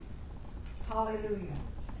Hallelujah.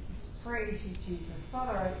 Praise you, Jesus.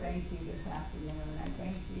 Father, I thank you this afternoon. I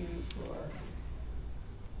thank you for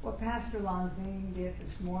what Pastor Lanzine did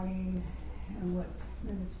this morning and what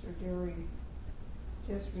Minister Dury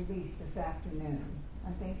just released this afternoon.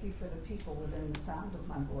 I thank you for the people within the sound of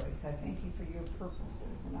my voice. I thank you for your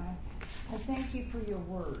purposes, and I thank you for your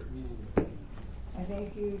word. I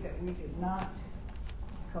thank you that we did not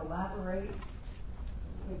collaborate,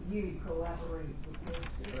 but you collaborate with your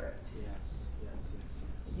Spirit. Yes.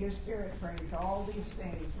 Your Spirit brings all these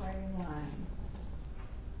things right in line.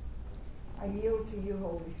 I yield to you,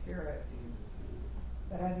 Holy Spirit,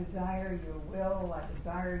 that I desire your will, I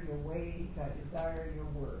desire your ways, I desire your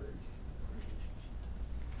word.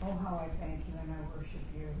 Oh, how I thank you and I worship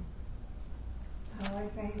you. How I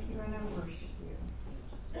thank you and I worship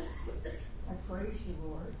you. I praise you,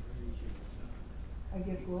 Lord. I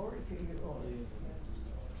give glory to you, Lord.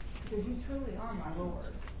 Because you truly are my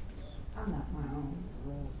Lord. I'm not my own.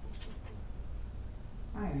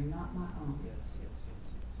 I am not my own.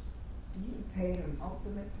 You paid an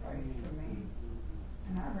ultimate price for me,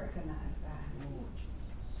 and I recognize that.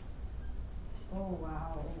 Oh,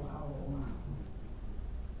 wow, oh, wow, oh, wow.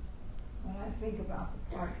 When I think about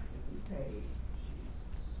the price that you paid,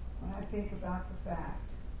 when I think about the fact,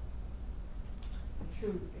 the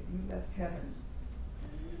truth that you left heaven,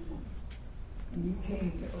 and you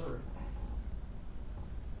came to earth,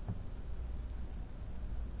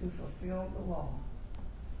 to fulfill the law,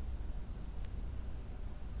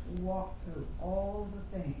 to walk through all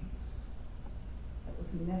the things that was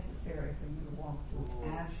necessary for you to walk through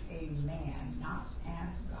as a man, not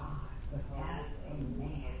as God, but as a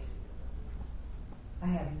man. I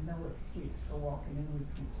have no excuse for walking in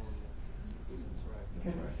weakness.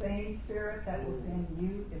 Because the same Spirit that was in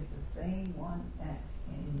you is the same one that's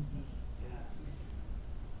in me.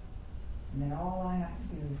 And then all I have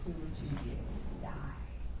to do is do what you did, die.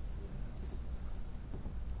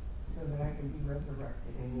 So that I can be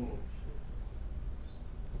resurrected in you.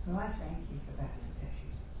 So I thank you for that today.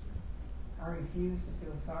 I refuse to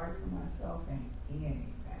feel sorry for myself in anything.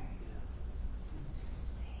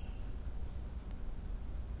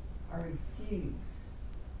 I refuse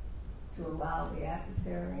to allow the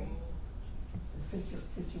adversary, the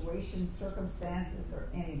situation, circumstances, or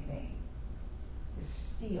anything to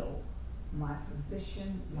steal my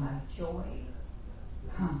position, my joy,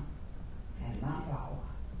 and my power.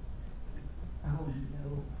 Oh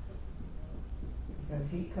no. Because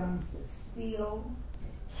he comes to steal,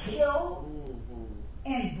 to kill,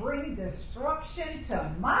 and bring destruction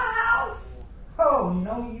to my house. Oh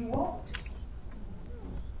no, you won't.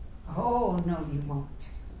 Oh no, you won't.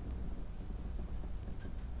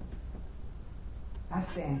 I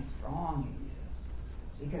stand strong in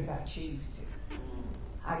you because I choose to.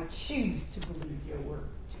 I choose to believe your word.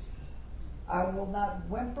 I will not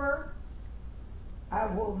whimper. I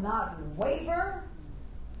will not waver,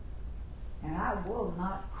 and I will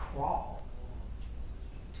not crawl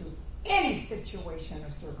to any situation or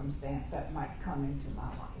circumstance that might come into my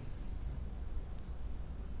life.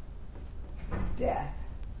 The death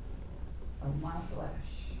of my flesh,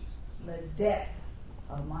 the death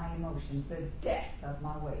of my emotions, the death of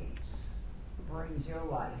my ways brings your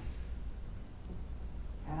life.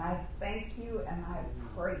 And I thank you and I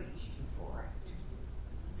praise you for it.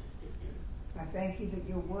 I thank you that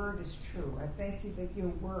your word is true. I thank you that your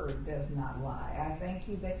word does not lie. I thank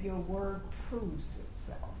you that your word proves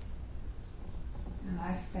itself. And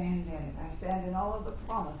I stand in it. I stand in all of the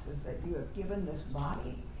promises that you have given this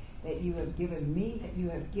body, that you have given me, that you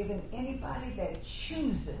have given anybody that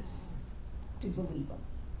chooses to believe them,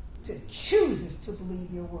 to chooses to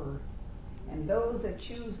believe your word. And those that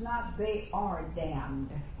choose not, they are damned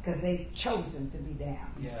because they've chosen to be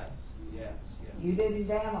damned. Yes. You didn't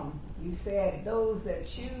damn them. You said those that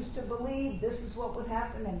choose to believe, this is what would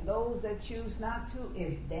happen, and those that choose not to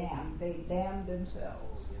is damned. They damn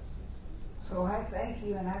themselves. Yes. So I thank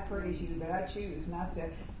you and I praise you that I choose not to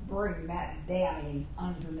bring that damning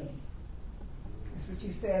unto me. That's what you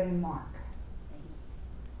said in Mark.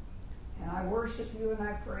 And I worship you and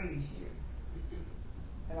I praise you.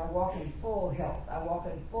 That I walk in full health. I walk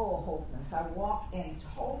in full wholeness. I walk in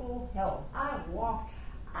total health. I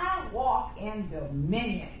walk in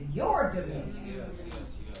dominion. Your dominion. Yes.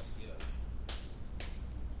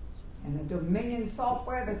 And the dominion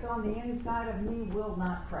software that's on the inside of me will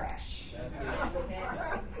not crash. That's it.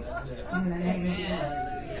 In the name of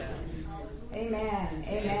Jesus. Amen.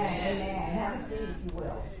 Have a seat if you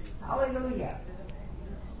will. Hallelujah.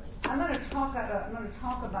 I'm going to talk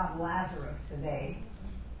about Lazarus today.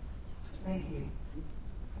 Thank you.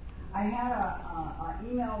 I had an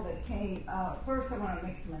email that came. First, I want to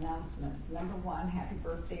make some announcements. Number one, happy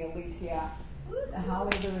birthday, Alicia.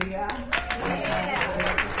 Hallelujah.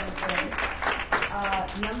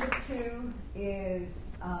 Number two is,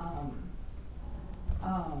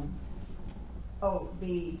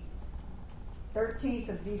 the 13th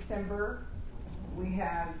of December, we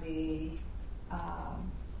have the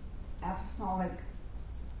apostolic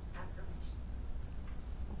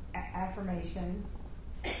affirmation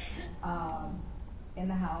in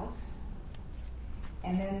the house.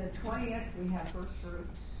 And then the 20th, we have first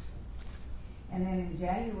fruits. And then in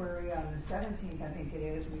January, on the 17th, I think it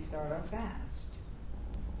is, we start our fast.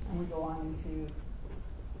 And we go on into...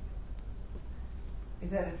 Is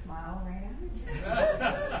that a smile, Raina?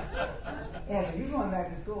 Yeah, because you're going back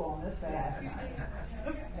to school on this fast night.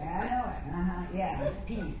 Yeah, I know it. Yeah,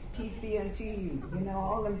 peace. Peace be unto you. You know,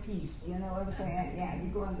 all in peace. You know, everything. Yeah,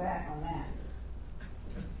 you're going back on that.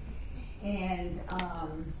 And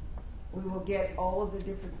we will get all of the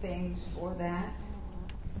different things for that.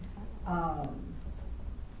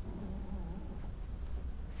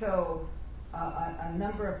 So a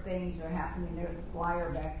number of things are happening. There's a flyer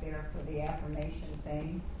back there for the affirmation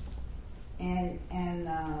thing. And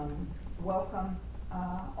welcome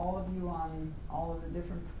all of you on all of the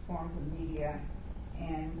different forms of media,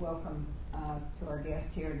 and welcome to our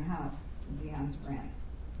guest here in the house, Dion's friend.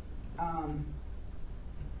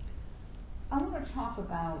 I want to talk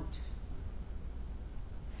about,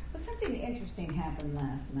 well, something interesting happened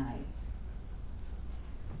last night.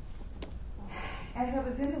 As I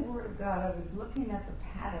was in the Word of God, I was looking at the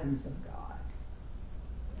patterns of God.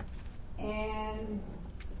 And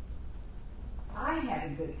I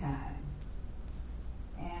had a good time.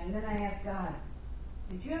 And then I asked God,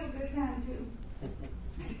 did you have a good time too?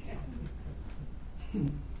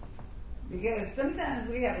 Because sometimes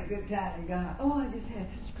we have a good time and God, I just had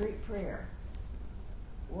such great prayer.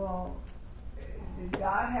 Well, did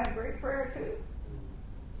God have great prayer too?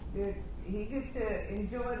 Did he get to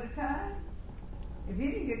enjoy the time? If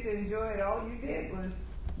he didn't get to enjoy it, all you did was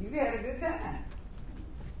you had a good time.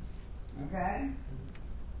 Okay?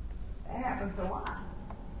 That happens a lot.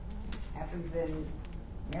 Happens in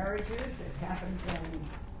marriages. It happens in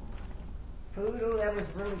food. Oh, that was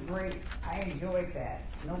really great. I enjoyed that.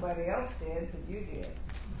 Nobody else did, but you did.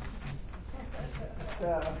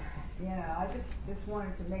 So, I just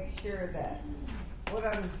wanted to make sure that what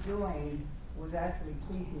I was doing was actually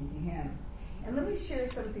pleasing to him. And let me share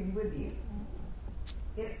something with you.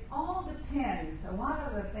 It all depends. A lot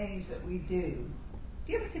of the things that we do.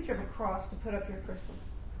 Do you have a picture of a cross to put up here, Crystal?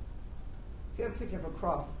 If you have a picture of a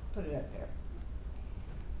cross, put it up there.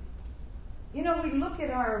 We look at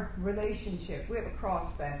our relationship. We have a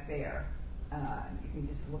cross back there. You can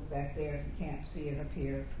just look back there if you can't see it up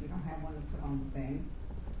here. If you don't have one to put on the thing.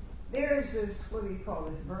 There's this, what do you call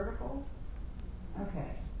this, vertical?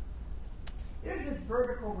 Okay. There's this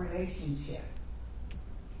vertical relationship.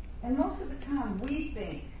 And most of the time we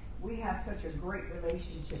think we have such a great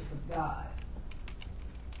relationship with God.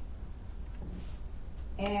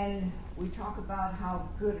 And we talk about how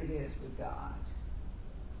good it is with God.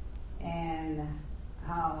 And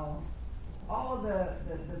how all of the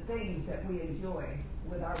things that we enjoy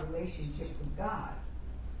with our relationship with God.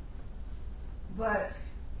 But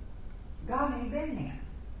God ain't been there.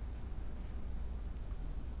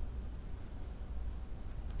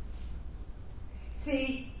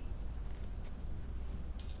 See,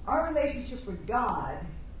 our relationship with God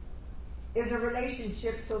is a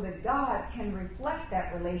relationship so that God can reflect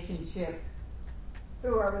that relationship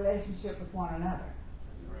through our relationship with one another.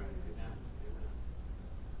 That's right. Amen.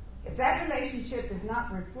 If that relationship is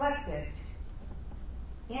not reflected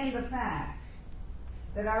in the fact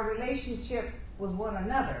that our relationship with one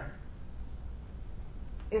another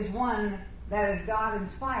is one that is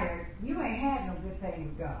God-inspired, you ain't had no good thing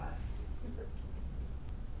with God.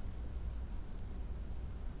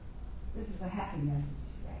 This is a happy message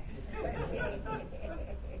today.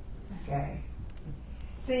 Okay.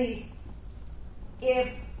 See,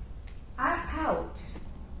 if I pout,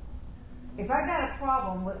 if I got a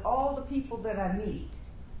problem with all the people that I meet,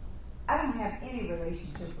 I don't have any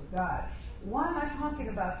relationship with God. Why am I talking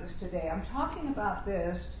about this today? I'm talking about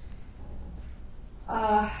this.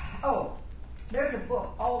 There's a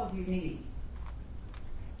book all of you need.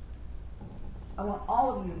 I want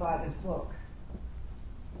all of you to buy this book.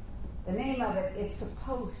 The name of it, It's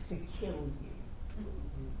Supposed to Kill You.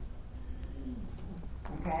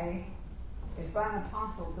 Okay? It's by an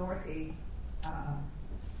apostle, Dorothy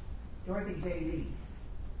J. Lee.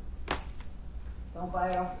 Don't buy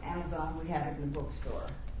it off Amazon. We have it in the bookstore.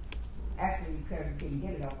 Actually, you can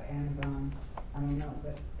get it off of Amazon. I don't know,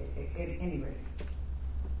 but at any rate.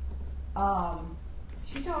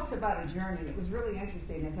 She talks about a journey. It was really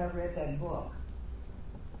interesting as I read that book.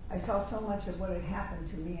 I saw so much of what had happened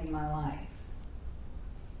to me in my life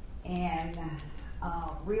and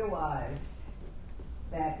realized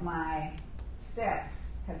that my steps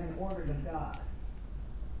have been ordered of God.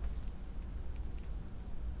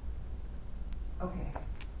 Okay.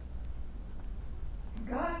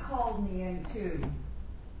 God called me into,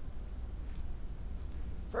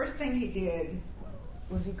 first thing he did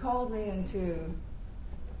was he called me into,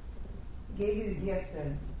 gave me the gift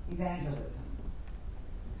of evangelism.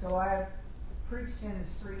 So I preached in the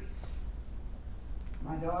streets.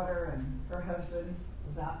 My daughter and her husband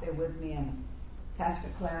was out there with me, and Pastor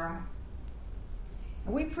Clara.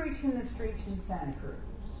 And we preached in the streets in Santa Cruz.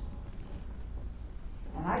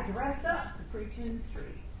 And I dressed up to preach in the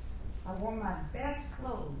streets. I wore my best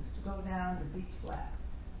clothes to go down to Beach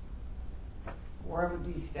Flats, where I would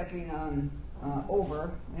be stepping on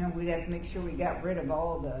over. You know, we'd have to make sure we got rid of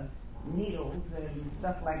all the needles and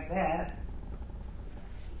stuff like that.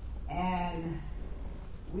 And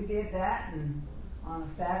we did that, and on a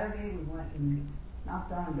Saturday we went and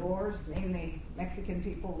knocked on doors. Mainly Mexican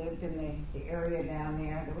people lived in the area down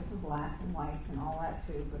there. There were some blacks and whites and all that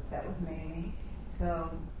too, but that was mainly. So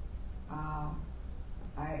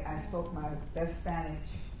I spoke my best Spanish,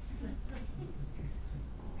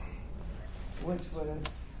 which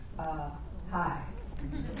was hi.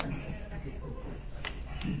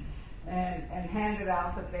 And handed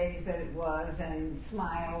out the things that it was, and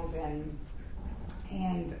smiled, and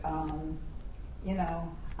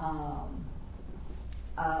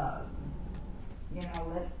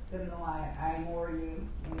let them know I more you.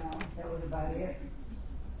 That was about it.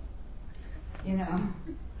 And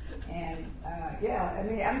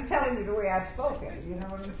I'm telling you the way I spoke it. You know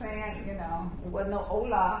what I'm saying? It wasn't no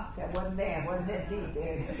hola that wasn't there. It wasn't that deep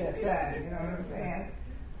there at that time. You know what I'm saying?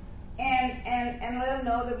 And let them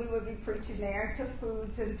know that we would be preaching there. Took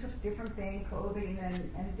foods and took different things, clothing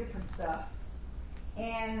and different stuff.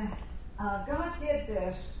 And God did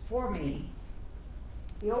this for me.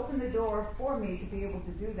 He opened the door for me to be able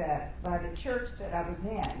to do that by the church that I was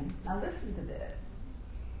in. Now listen to this.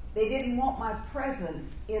 They didn't want my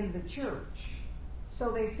presence in the church.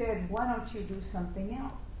 So they said, why don't you do something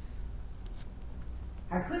else?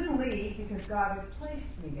 I couldn't leave because God had placed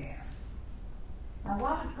me there. Now,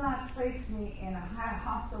 why did God place me in a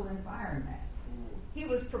hostile environment? He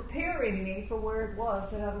was preparing me for where it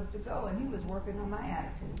was that I was to go, and he was working on my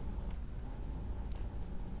attitude.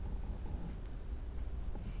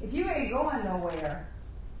 If you ain't going nowhere,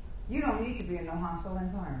 you don't need to be in no hostile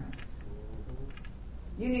environments.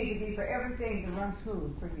 You need to be for everything to run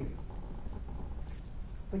smooth for you.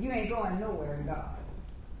 But you ain't going nowhere in God.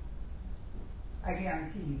 I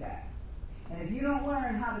guarantee you that. And if you don't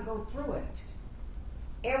learn how to go through it,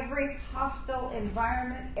 every hostile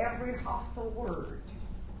environment, every hostile word,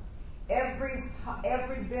 every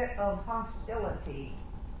bit of hostility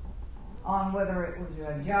on whether it was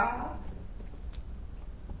your job,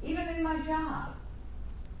 even in my job,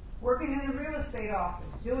 working in the real estate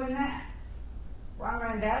office, doing that. Ron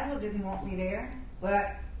Randazzo didn't want me there,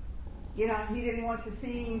 but, he didn't want to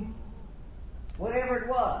seem whatever it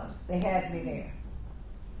was. They had me there.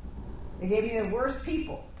 They gave me the worst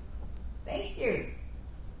people. Thank you.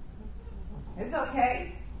 It's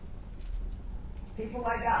okay. People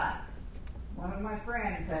I got. One of my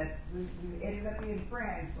friends that we ended up being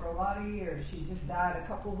friends for a lot of years. She just died a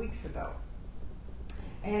couple of weeks ago.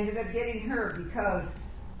 I ended up getting her because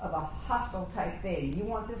of a hostile type thing. You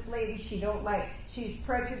want this lady, she's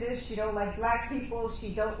prejudiced, she don't like black people, she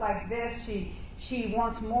don't like this, she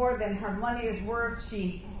wants more than her money is worth,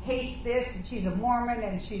 she hates this, and she's a Mormon,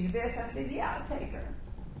 and she's this. I said, yeah, I'll take her.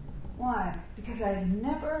 Why? Because I've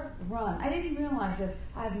never run. I didn't realize this.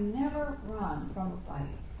 I've never run from a fight.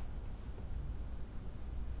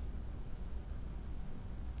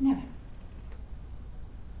 Never.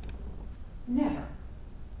 Never.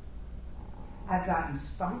 I've gotten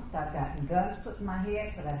stumped. I've gotten guns put in my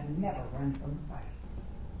head, but I've never run from a fight.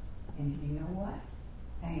 And do you know what?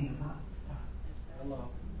 I ain't about to stop. Hello.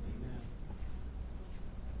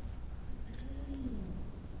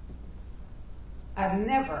 I've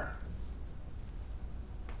never,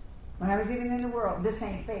 when I was even in the world, this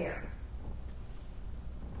ain't fair.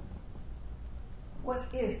 What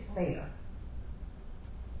is fair?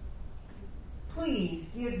 Please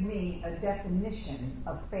give me a definition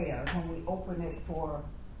of fair when we open it for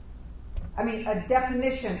I mean, a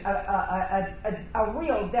definition, a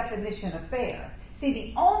real definition of fair. See,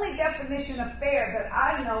 the only definition of fair that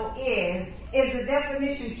I know is the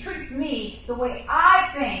definition, treat me the way I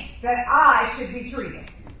think that I should be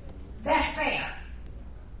treated. That's fair.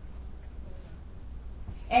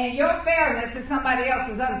 And your fairness is somebody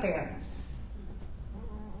else's unfairness.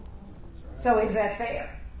 So is that fair?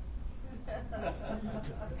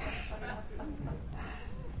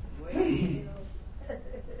 See?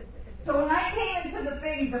 So when I came into the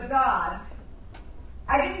things of God,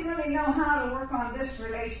 I didn't really know how to work on this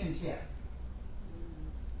relationship.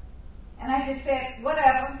 And I just said,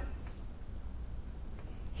 whatever.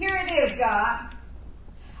 Here it is, God.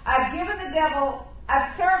 I've given the devil, I've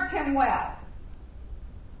served him well.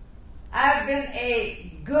 I've been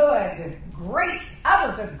I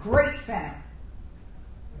was a great sinner.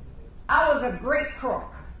 I was a great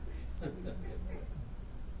crook.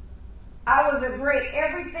 I was a great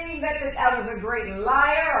everything I was a great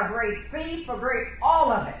liar, a great thief,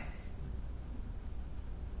 all of it.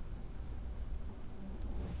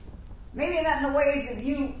 Maybe not in the ways that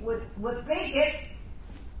you would think it,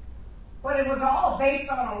 but it was all based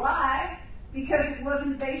on a lie because it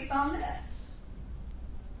wasn't based on this.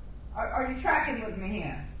 Are you tracking with me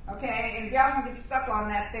here? Okay? And if y'all don't get stuck on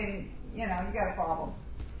that thing, you got a problem.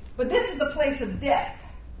 But this is the place of death.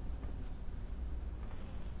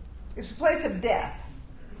 It's a place of death.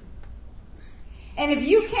 And if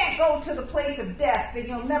you can't go to the place of death, then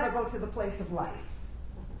you'll never go to the place of life.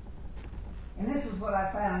 And this is what I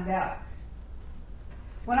found out.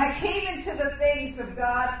 When I came into the things of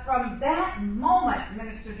God, from that moment,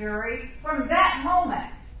 Minister Dury, from that moment,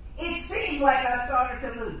 it seemed like I started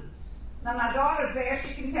to lose. Now, my daughter's there,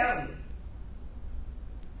 she can tell you.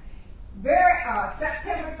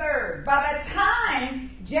 September 3rd, by the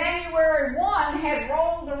time January 1 had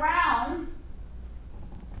rolled around,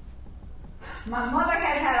 my mother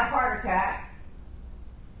had a heart attack,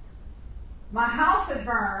 my house had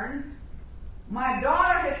burned, my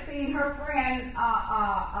daughter had seen her friend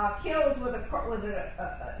killed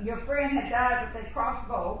your friend had died with a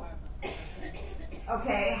crossbow,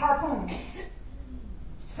 harpoon.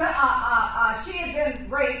 So, she had been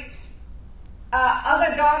raped.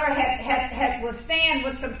 Other daughter had was staying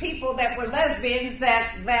with some people that were lesbians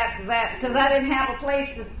that because I didn't have a place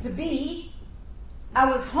to be. I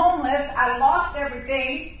was homeless. I lost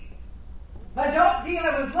everything. My dope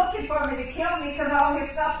dealer was looking for me to kill me because all his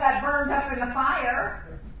stuff got burned up in the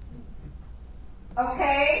fire.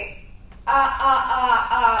 Okay?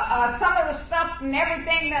 Some of the stuff and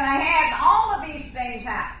everything that I had, all of these things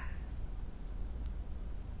happened.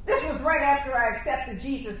 This was right after I accepted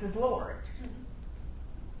Jesus as Lord.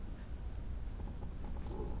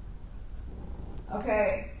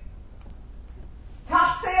 Okay.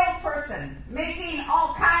 Top salesperson, making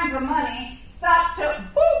all kinds of money, stopped to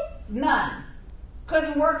none.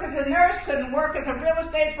 Couldn't work as a nurse, couldn't work as a real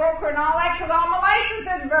estate broker and all that because all my license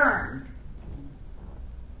had burned.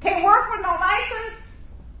 Can't work with no license.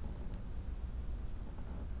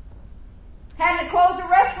 Had to close the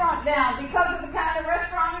restaurant down because of the kind of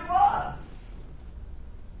restaurant it was.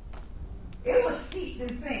 It was steeped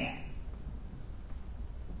in sin.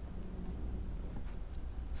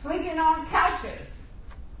 Sleeping on couches.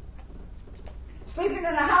 Sleeping in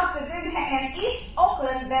a house that didn't have, in East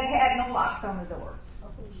Oakland that had no locks on the doors.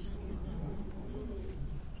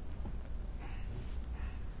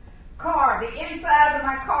 The inside of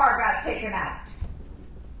my car got taken out.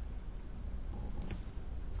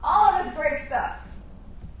 All of this great stuff.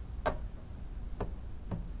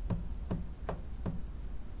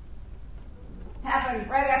 Happened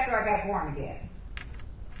right after I got born again.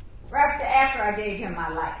 Right after I gave him my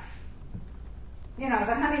life. The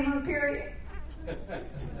honeymoon period.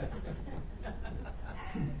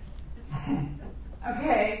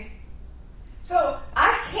 Okay. So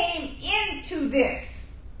I came into this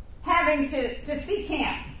having to seek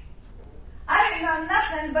him. I didn't know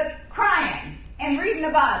nothing but crying and reading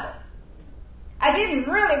the Bible. I didn't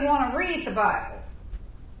really want to read the Bible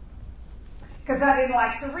because I didn't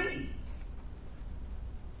like to read.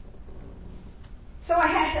 So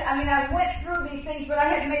I went through these things, but I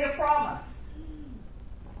had made a promise.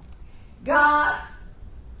 God,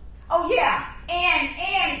 and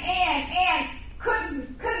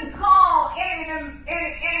couldn't call any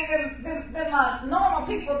of them normal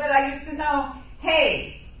people that I used to know,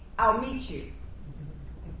 hey, I'll meet you.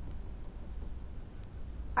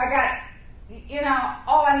 I got,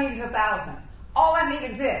 all I need is 1,000. All I need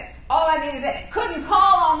is this. All I need is that. Couldn't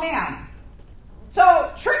call on them.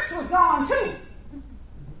 So Trix was gone too.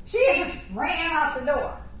 She had just ran out the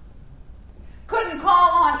door. couldn't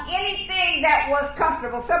call on anything that was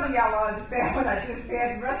comfortable. Some of y'all don't understand what I just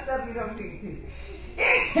said. The rest of you don't need to.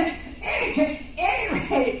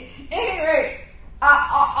 Anyway,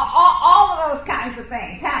 all of those kinds of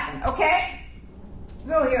things happen, okay?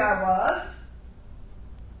 So here I was.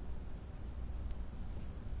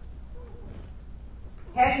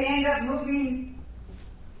 Had to end up moving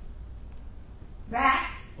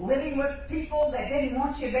back, living with people that didn't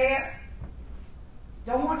want you there.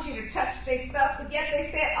 Don't want you to touch their stuff, but yet they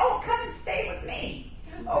said, oh, come and stay with me.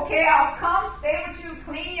 Okay, I'll come, stay with you,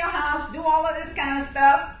 clean your house, do all of this kind of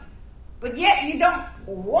stuff, but yet you don't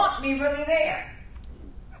want me really there.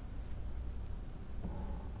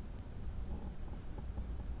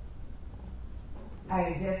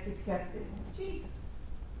 I just accepted Jesus.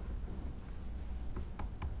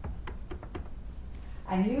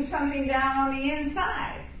 I knew something down on the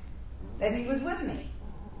inside that he was with me.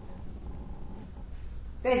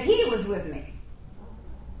 That he was with me.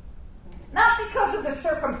 Not because of the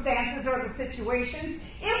circumstances or the situations.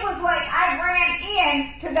 It was like I ran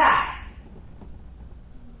in to die.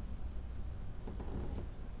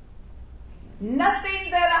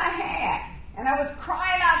 Nothing that I had. And I was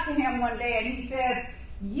crying out to him one day, and he says,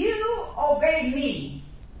 you obey me,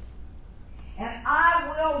 and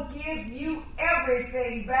I will give you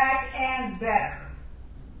everything back and better.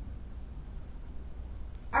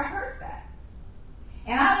 I heard that.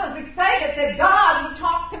 And I was excited that God would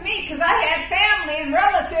talk to me, because I had family and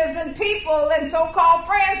relatives and people and so-called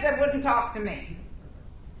friends that wouldn't talk to me.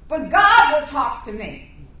 But God would talk to me.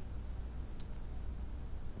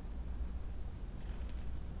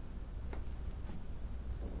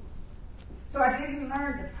 So I didn't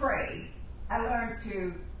learn to pray. I learned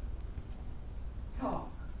to talk.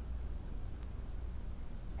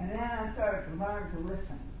 And then I started to learn to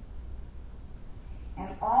listen. And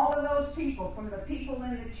all of those people, from the people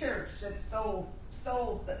in the church that stole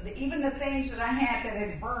even the things that I had that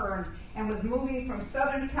had burned and was moving from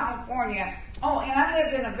Southern California. Oh, and I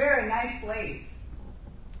lived in a very nice place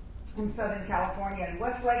in Southern California, in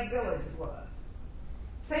Westlake Village it was.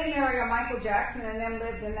 Same area Michael Jackson and them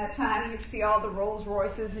lived in that time. You'd see all the Rolls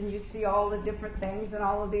Royces and you'd see all the different things and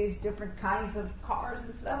all of these different kinds of cars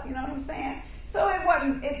and stuff, you know what I'm saying? So it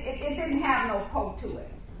didn't have no po to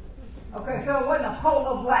it. Okay, so it wasn't a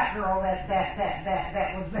polo black girl that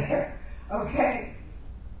was there. Okay?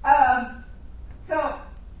 So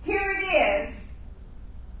here it is.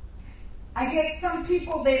 I get some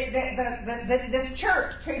people this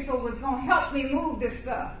church people was going to help me move this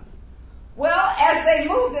stuff. Well, as they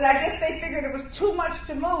moved it, I guess they figured it was too much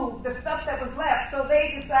to move, the stuff that was left, so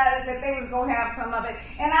they decided that they was going to have some of it.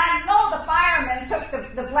 And I know the firemen took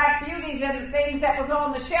the Black Beauties and the things that was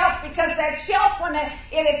on the shelf, because that shelf, when it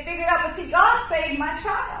had figured out, but see, God saved my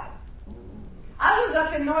child. I was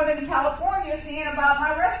up in Northern California seeing about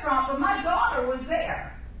my restaurant, but my daughter was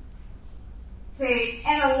there. See,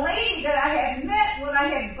 and a lady that I had met when I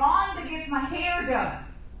had gone to get my hair done.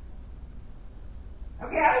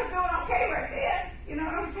 Okay, I was doing okay right there. You know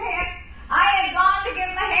what I'm saying? I had gone to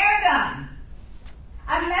get my hair done.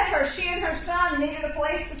 I met her. She and her son needed a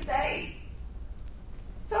place to stay.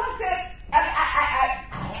 So I said,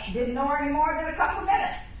 I didn't know her any more than a couple of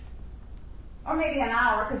minutes. Or maybe an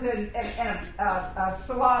hour, because in a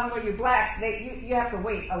salon where you're black, you have to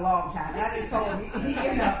wait a long time. And I just told them,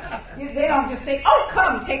 they don't just say, oh,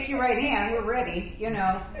 come, take you right in, we're ready. You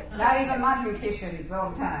know, not even my beautician's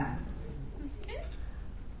long time.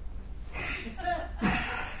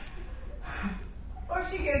 Oh,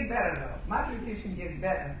 she getting better, though. My beautician getting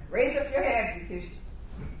better. Raise up your hand, beautician.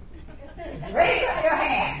 Raise up your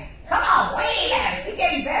hand. Come on, way at her. She's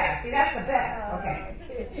getting better. See, that's the better. Okay.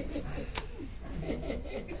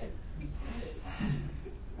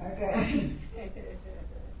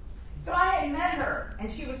 So I had met her, and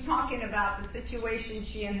she was talking about the situation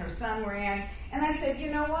she and her son were in. And I said,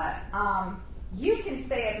 you know what? You can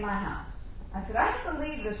stay at my house. I said, I have to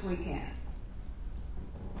leave this weekend.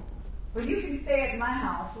 But you can stay at my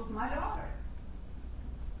house with my daughter.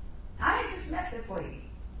 I had just met this lady,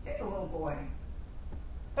 just a little boy.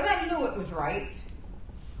 But I knew it was right.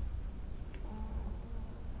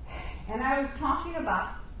 And I was talking about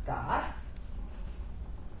God.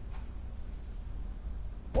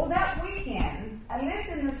 Well, that weekend, I lived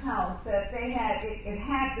in this house that they had, it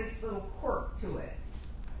had this little quirk to it.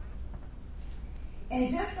 And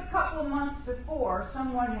just a couple of months before,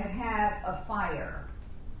 someone had had a fire.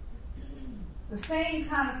 The same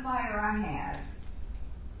kind of fire I had.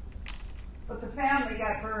 But the family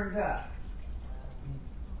got burned up.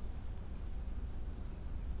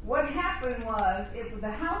 What happened was, the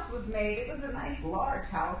house was made, it was a nice large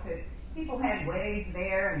house. people had weddings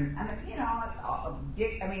there, and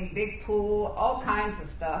big pool, all kinds of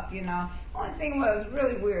stuff. Only thing was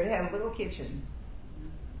really weird. It had a little kitchen,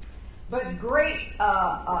 but a great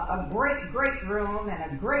room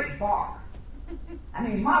and a great bar. I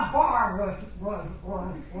mean, my bar was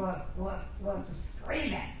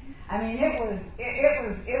screaming. I mean, it was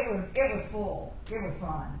full. It was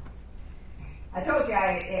fun. I told you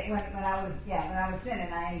when I was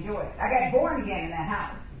sinning, I enjoyed it. I got born again in that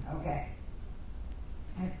house. Okay,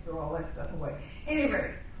 I have to throw all that stuff away.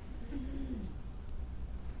 Anyway,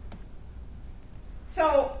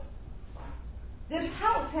 so this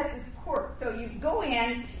house had this court. So you'd go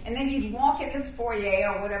in, and then you'd walk in this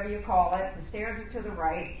foyer or whatever you call it. The stairs are to the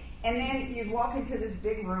right, and then you'd walk into this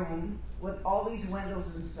big room with all these windows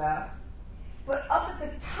and stuff. But up at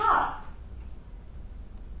the top,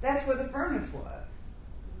 that's where the furnace was.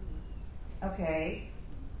 Okay.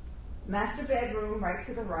 Master bedroom right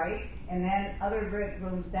to the right, and then other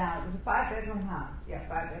bedrooms down. It was a 5-bedroom house. Yeah,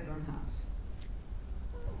 5-bedroom house.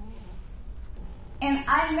 And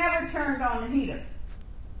I never turned on the heater.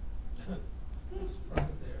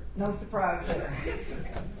 No surprise there.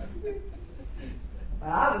 But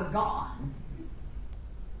I was gone.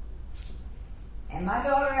 And my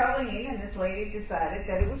daughter Eileen and this lady decided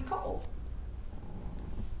that it was cold.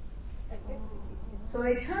 So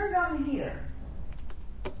they turned on the heater.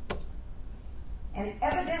 And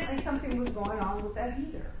evidently something was going on with that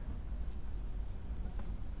heater.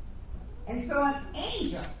 And so an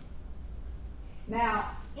angel.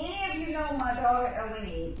 Now, any of you know my daughter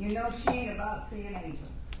Eileen, you know she ain't about seeing angels.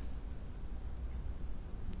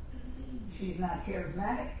 She's not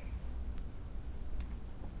charismatic.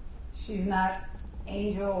 She's not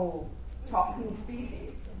angel talking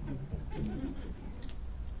species.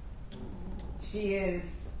 She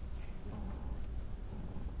is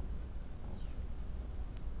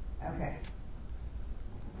okay.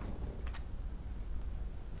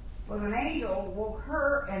 But an angel woke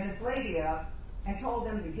her and this lady up and told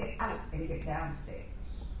them to get out and get downstairs.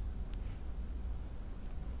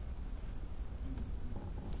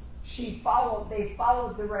 They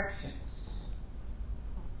followed directions.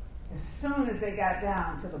 As soon as they got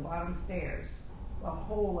down to the bottom stairs, the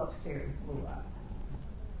whole upstairs blew up.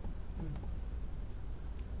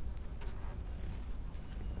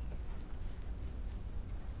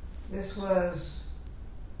 This was,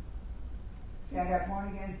 I got born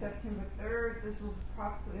again September 3rd. This was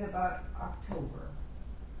probably about October.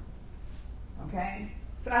 Okay?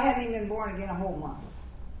 So I hadn't even been born again a whole month.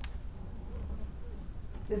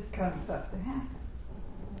 This kind of stuff that happened.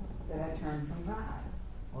 That I turned from God.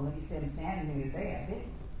 Well, at least I'm standing here today, I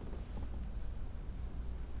didn't.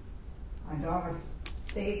 My daughter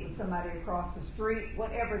stayed with somebody across the street,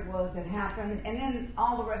 whatever it was that happened, and then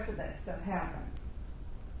all the rest of that stuff happened.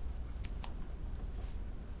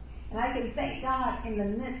 And I can thank God in the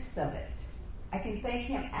midst of it. I can thank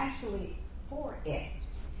Him actually for it.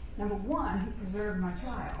 Number one, He preserved my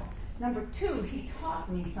child. Number two, He taught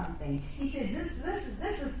me something. He says,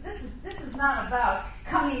 this is not about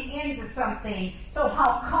coming into something so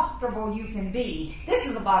how comfortable you can be. This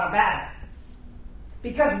is about a battle.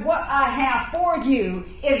 Because what I have for you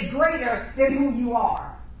is greater than who you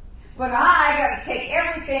are. But I got to take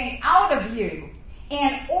everything out of you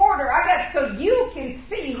in order, so you can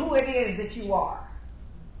see who it is that you are.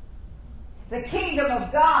 The kingdom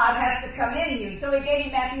of God has to come in you. So He gave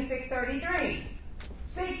me Matthew 6:33.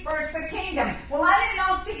 Seek first the kingdom. Well, I didn't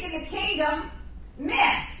know seeking the kingdom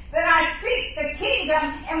meant that I seek the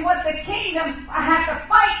kingdom, and what the kingdom, I have to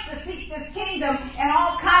fight to seek this kingdom, and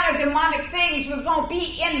all kind of demonic things was going to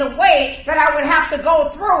be in the way that I would have to go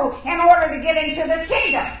through in order to get into this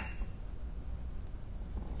kingdom.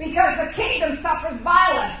 Because the kingdom suffers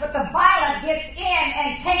violence, but the violent gets in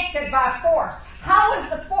and takes it by force. How is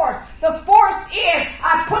the force? The force is,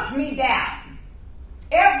 I put me down.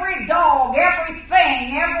 Every dog,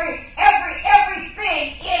 everything,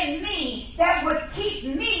 everything in me that would keep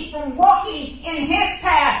me from walking in His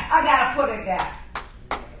path, I gotta put it down.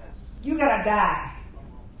 Yes. You gotta die.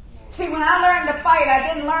 See, when I learned to fight, I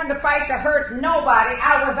didn't learn to fight to hurt nobody.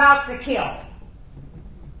 I was out to kill.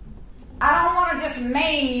 I don't want to just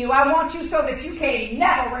maim you. I want you so that you can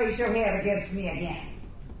never raise your head against me again.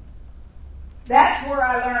 That's where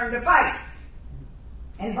I learned to fight.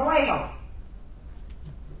 In Vallejo.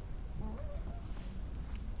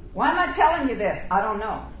 Why am I telling you this? I don't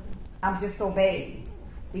know. I'm just obeying.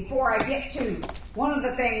 Before I get to one of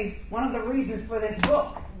the reasons for this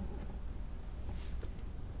book.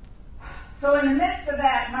 So in the midst of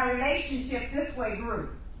that, my relationship this way grew.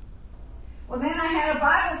 Well, then I had a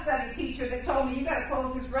Bible study teacher that told me, you got to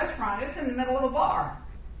close this restaurant. It's in the middle of a bar.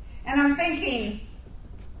 And I'm thinking,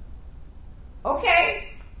 okay.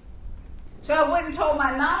 So I went and told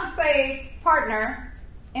my non-saved partner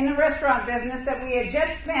in the restaurant business that we had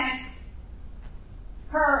just spent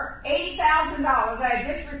her $80,000. I had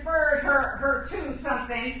just referred her to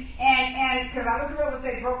something, and because I was a real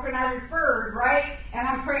estate broker and I referred, right? And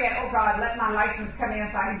I'm praying, oh God, let my license come in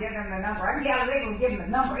so I can give them the number. I was able to give them the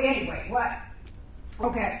number anyway. What?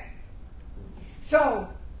 Okay. So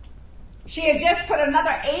she had just put another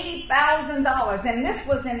 $80,000, and this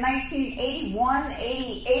was in 1981,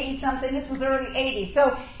 80 something. This was early 80s. So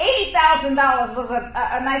 $80,000 was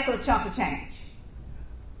a nice little chunk of change.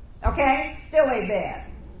 Okay? Still ain't bad.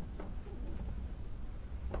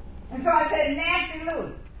 And so I said, Nancy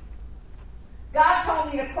Lou, God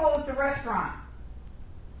told me to close the restaurant.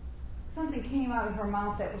 Something came out of her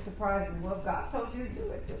mouth that was surprising. Well, if God told you to do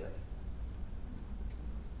it, do it.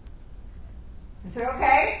 I said,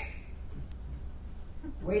 okay.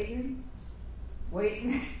 Waiting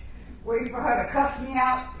for her to cuss me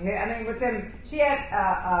out. I mean, with them, she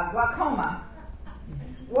had glaucoma.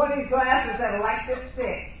 Wore these glasses that are like this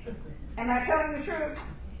thick. Am I telling the truth?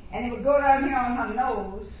 And it would go down here on her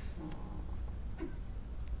nose.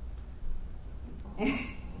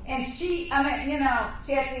 And she, I mean, you know,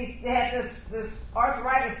 she had they had this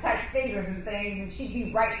arthritis type fingers and things, and she'd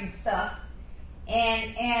be writing stuff.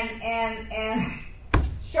 And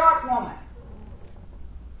sharp woman.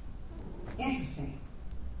 Interesting.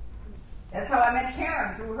 That's how I met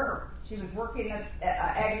Karen, through her. She was working at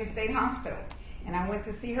Agnew State Hospital. And I went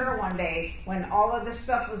to see her one day when all of this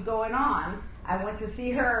stuff was going on. I went to see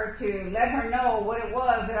her to let her know what it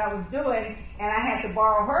was that I was doing, and I had to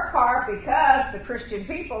borrow her car because the Christian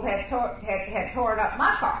people had torn up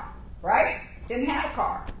my car, right? Didn't have a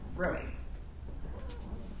car, really.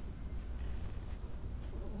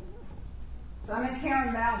 So I met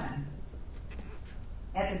Karen Bowman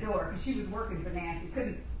at the door because she was working for Nancy.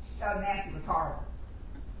 Nancy was horrible.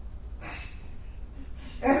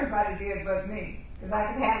 Everybody did but me, because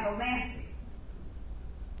I could handle Nancy.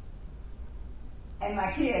 And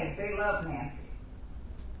my kids, they loved Nancy.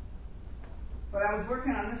 But I was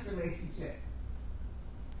working on this relationship.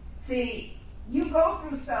 See, you go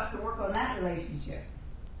through stuff to work on that relationship.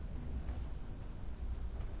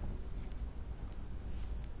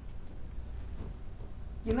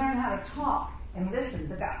 You learn how to talk and listen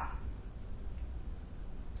to God.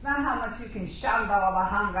 It's not how much you can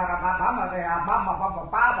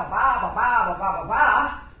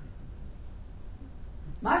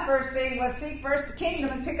My first thing was seek first the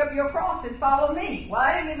kingdom and pick up your cross and follow me. Well,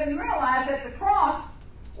 I didn't even realize that the cross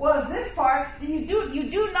was this part. You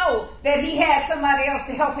do know that he had somebody else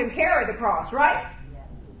to help him carry the cross, right?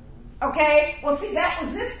 Okay? Well, see, that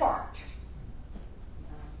was this part.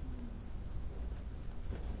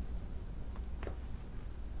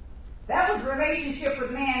 That was relationship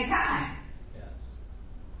with mankind. Yes.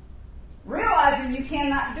 Realizing you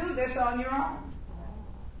cannot do this on your own.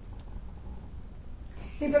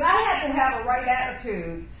 See, but I had to have a right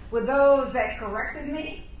attitude with those that corrected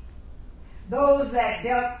me, those that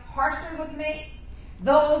dealt harshly with me,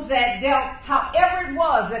 those that dealt however it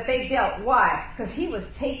was that they dealt. Why? Because he was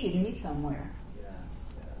taking me somewhere. Yes.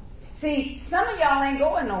 See, some of y'all ain't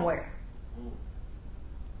going nowhere.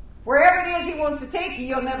 Wherever it is he wants to take you,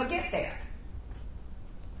 you'll never get there.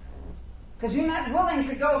 Because you're not willing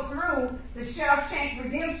to go through the Shawshank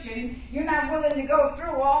Redemption. You're not willing to go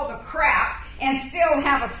through all the crap and still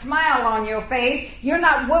have a smile on your face. You're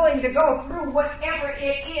not willing to go through whatever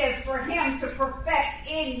it is for him to perfect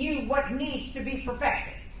in you what needs to be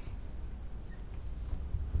perfected.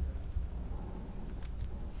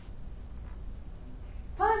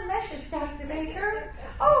 Fun message, Dr. Baker.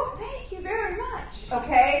 Oh, thank you very much.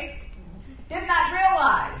 Okay. Did not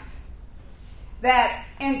realize that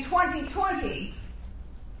in 2020,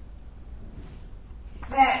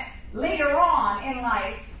 that later on in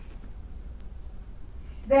life,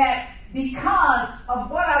 that because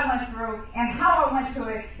of what I went through and how I went through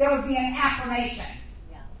it, there would be an affirmation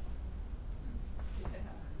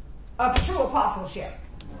of true apostleship.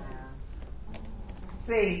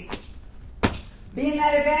 See, being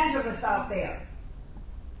that evangelist out there,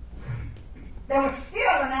 there was still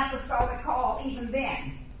an apostolic call even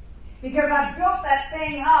then. Because I built that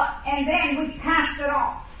thing up and then we passed it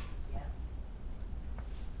off.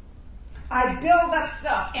 I built up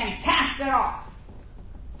stuff and passed it off.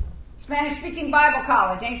 Spanish speaking Bible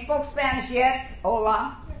college. Ain't spoke Spanish yet.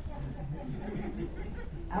 Hola.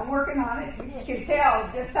 I'm working on it. You can tell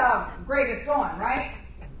just how great it's going, right?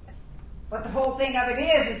 But the whole thing of it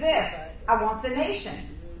is this. I want the nation.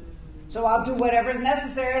 So I'll do whatever is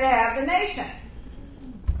necessary to have the nation.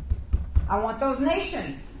 I want those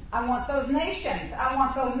nations I want those nations. I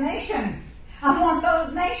want those nations. I want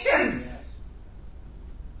those nations.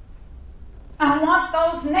 I want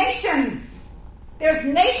those nations. There's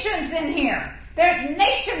nations in here. There's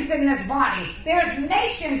nations in this body. There's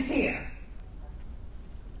nations here.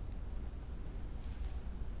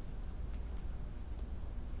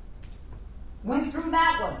 Went through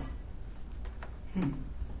that one.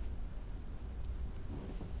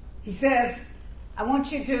 He says, I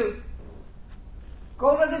want you to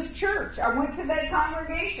go to this church. I went to that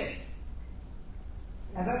congregation.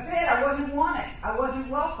 As I said, I wasn't wanted. I wasn't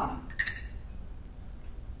welcome.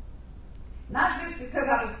 Not just because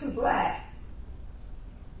I was too black,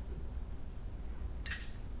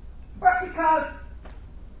 but because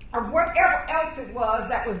of whatever else it was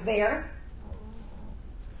that was there.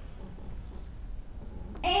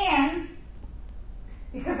 And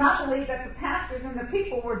because I believed that the pastors and the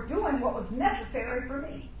people were doing what was necessary for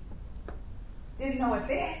me. Didn't know it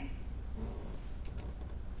then.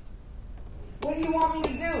 What do you want me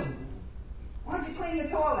to do? Why don't you clean the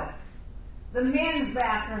toilets? The men's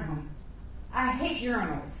bathroom. I hate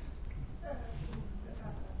urinals.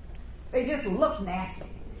 They just look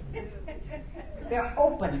nasty. They're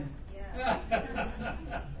open.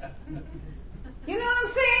 You know what I'm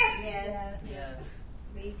saying? Yes. Yes.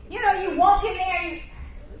 You know, you walk in there,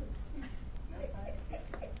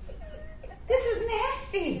 this is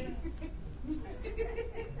nasty.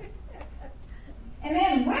 And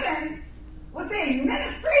then women, with the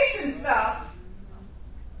administration stuff,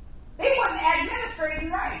 they weren't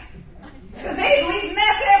administrating right. Because they'd leave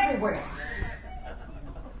mess everywhere.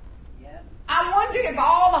 I wonder if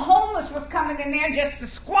all the homeless was coming in there just to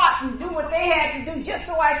squat and do what they had to do just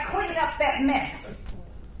so I'd clean up that mess.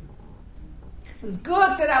 It was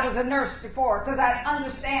good that I was a nurse before because I'd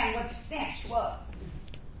understand what stench was.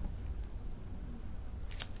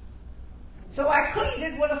 So I cleaned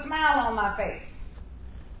it with a smile on my face.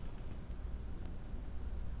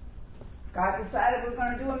 God decided we were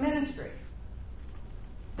going to do a ministry.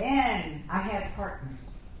 Then I had partners.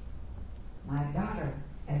 My daughter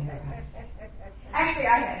and her husband. Actually,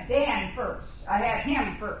 I had Dan first. I had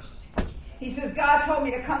him first. He says, God told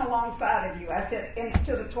me to come alongside of you. I said,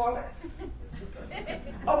 into the toilets.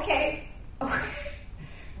 Okay.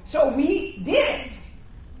 So we did it.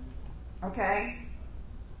 Okay.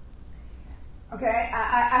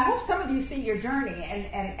 I hope some of you see your journey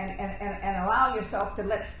and allow yourself to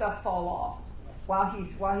let stuff fall off while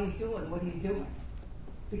he's doing what he's doing.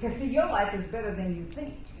 Because see, your life is better than you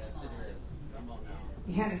think. Yes, it is. Come on now.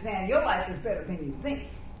 You understand? Your life is better than you think.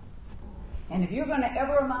 And if you're going to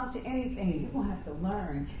ever amount to anything, you're going to have to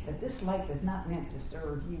learn that this life is not meant to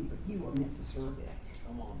serve you, but you are meant to serve it.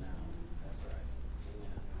 Come on now. That's right.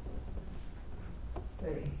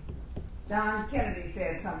 Amen. See, John Kennedy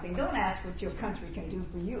said something. Don't ask what your country can do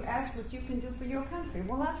for you. Ask what you can do for your country.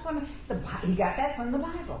 Well, that's from he got that from the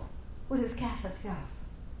Bible with his Catholic self.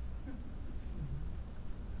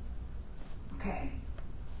 Okay.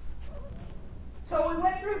 So we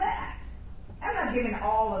went through that. I'm not giving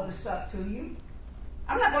all of the stuff to you.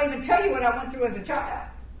 I'm not going to even tell you what I went through as a child.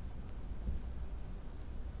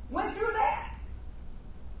 Went through that.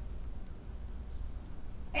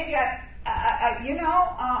 And yet,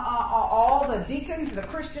 all the deacons, the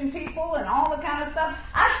Christian people, and all the kind of stuff.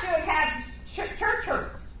 I should have church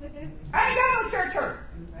hurt. I ain't got no church hurt.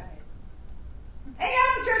 Ain't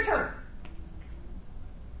got no church hurt.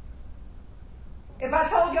 If I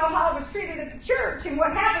told y'all how I was treated at the church and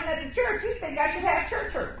what happened at the church, you'd think I should have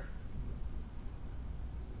church hurt.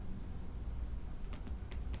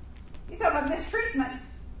 You talking about mistreatment.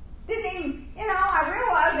 Didn't even, I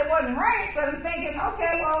realized it wasn't right, but I'm thinking,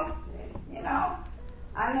 okay, well,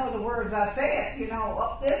 I know the words I said,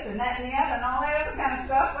 up this and that and the other and all that other kind of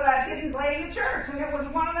stuff, but I didn't blame the church. And it was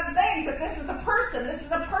one of the things that this is the person, this is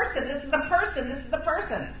the person, this is the person, this is the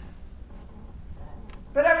person.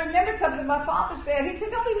 But I remembered something my father said. He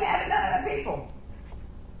said, don't be mad at none of the people.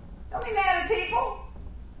 Don't be mad at people.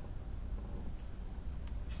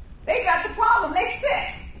 They got the problem. They're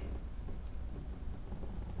sick.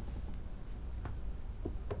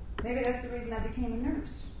 Maybe that's the reason I became a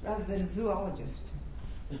nurse rather than a zoologist.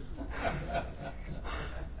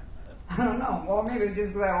 I don't know. Well, maybe it's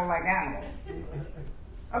just because I don't like animals.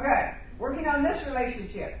 Okay, working on this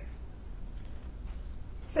relationship.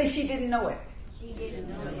 Say she didn't know it. She didn't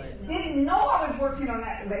know it. Didn't know I was working on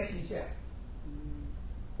that relationship.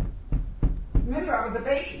 Remember, I was a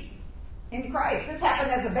baby in Christ. This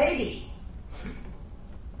happened as a baby.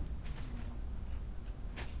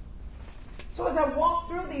 So as I walked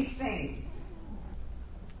through these things,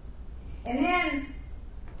 and then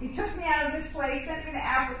He took me out of this place, sent me to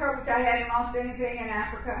Africa, which I hadn't lost anything in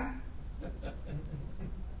Africa.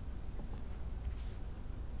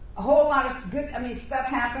 A whole lot of good, stuff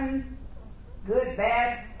happened. Good,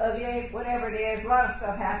 bad, ugly, whatever it is. A lot of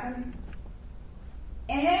stuff happened.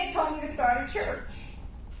 And then he told me to start a church.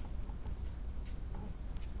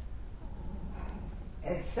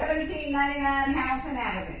 At 1799 Hamilton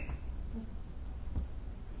Avenue.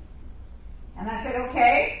 And I said,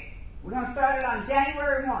 okay, we're going to start it on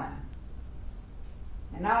January 1.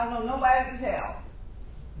 And I don't know nobody to tell.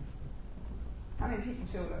 How many people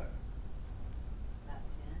showed up? About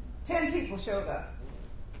 10 people showed up.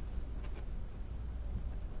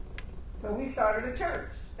 So we started a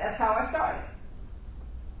church. That's how I started.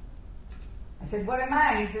 I said, what am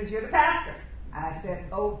I? He says, you're the pastor. I said,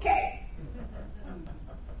 okay.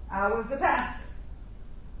 I was the pastor.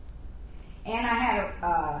 And I had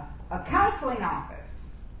a counseling office.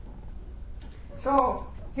 So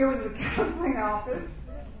here was the counseling office.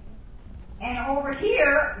 And over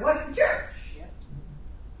here was the church.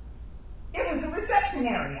 It was the reception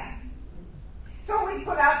area. So we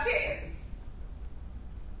put out chairs.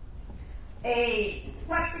 A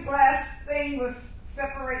plexiglass thing was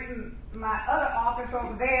separating my other office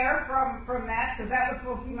over there from that, because that was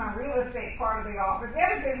supposed to be my real estate part of the office.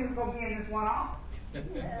 Everything was going to be in this one office.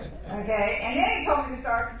 Okay? And then he told me to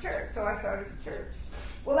start the church, so I started the church.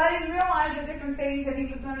 Well, I didn't realize the different things that he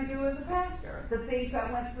was going to do as a pastor, the things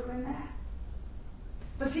I went through in that.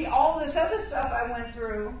 But see, all this other stuff I went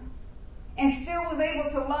through, and still was able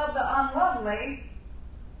to love the unlovely,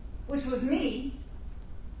 which was me.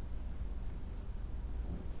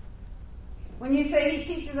 When you say he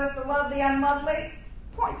teaches us to love the unlovely,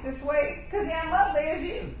 point this way, because the unlovely is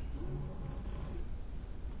you.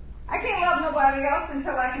 I can't love nobody else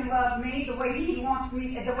until I can love me the way he wants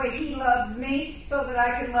me, the way he loves me, so that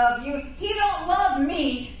I can love you. He don't love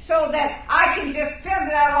me so that I can just spend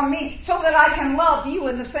it out on me, so that I can love you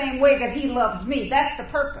in the same way that he loves me. That's the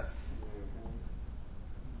purpose.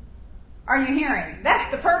 Are you hearing? That's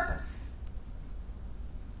the purpose.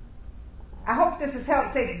 I hope this has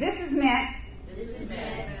helped. Say, this is meant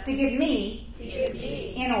to get me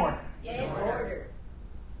in order.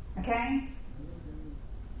 Okay?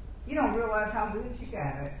 You don't realize how good you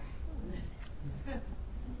got it.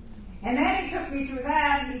 And then he took me through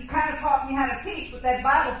that, and he kind of taught me how to teach with that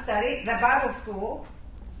Bible study, that Bible school.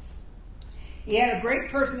 He had a great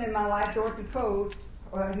person in my life, Dorothy Code,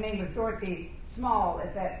 or her name was Dorothy Small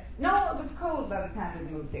at that. No, it was Code by the time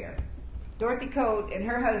we moved there. Dorothy Code and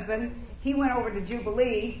her husband, he went over to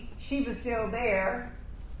Jubilee. She was still there.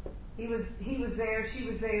 He was there, she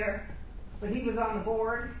was there, but he was on the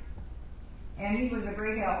board, and he was a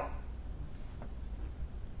great help.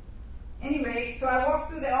 Anyway, so I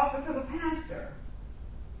walked through the office of a pastor.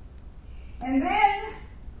 And then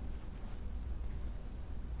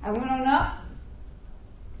I went on up.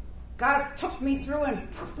 God took me through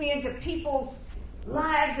and took me into people's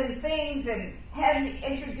lives and things, and had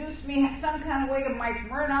introduced me some kind of way to Mike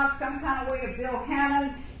Murdoch, some kind of way to Bill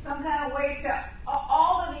Hammond, some kind of way to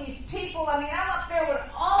all of these people. I mean, I'm up there with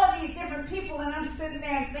all of these different people, and I'm sitting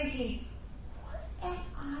there and thinking, what am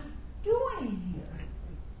I doing here?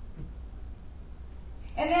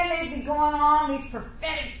 And then they'd be going on these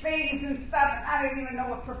prophetic things and stuff, and I didn't even know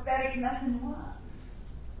what prophetic nothing was.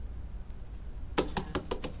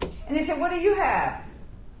 And they said, what do you have?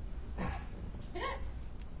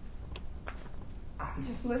 I'm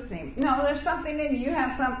just listening. No, there's something in you. You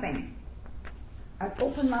have something. I'd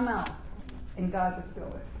open my mouth, and God would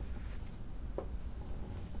fill it.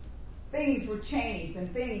 Things were changed,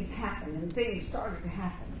 and things happened, and things started to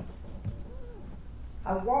happen.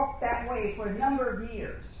 I walked that way for a number of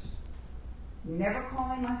years, never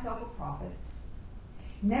calling myself a prophet,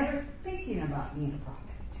 never thinking about being a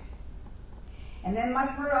prophet. And then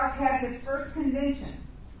Mike Murdoch had his first convention,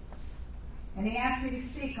 and he asked me to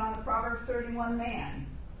speak on the Proverbs 31 man,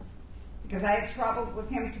 because I had traveled with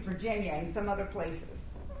him to Virginia and some other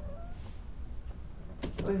places.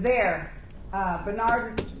 It was there.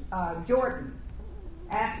 Bernard Jordan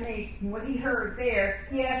asked me what he heard there.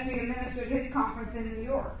 He asked me to minister at his conference in New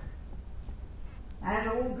York. As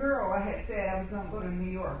a little girl, I had said I was going to go to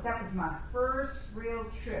New York. That was my first real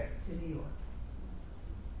trip to New York.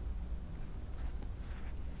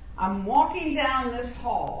 I'm walking down this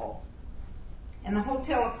hall in the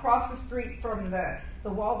hotel across the street from the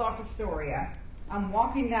Waldorf Astoria. I'm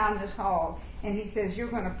walking down this hall, and he says, you're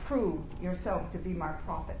going to prove yourself to be my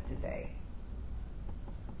prophet today.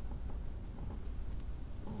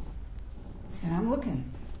 And I'm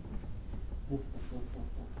looking.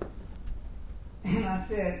 And I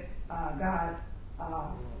said, God,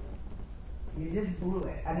 You just blew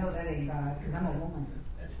it. I know that ain't God because I'm a woman.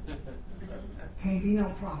 Can't be no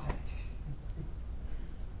prophet.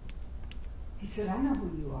 He said, I know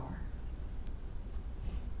who you are.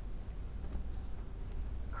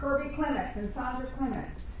 Kirby Clements and Sandra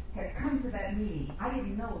Clements had come to that meeting. I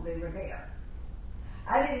didn't know they were there.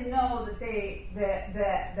 I didn't know that they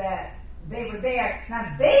were there.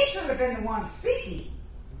 Now they should have been the ones speaking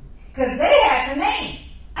because they had the name.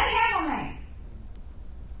 I didn't have no name.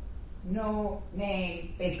 No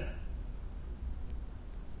name Baker.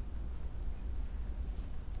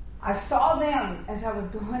 I saw them as I was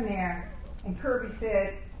going there, and Kirby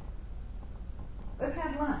said, let's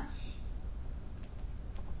have lunch.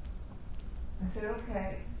 I said,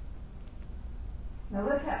 okay. Now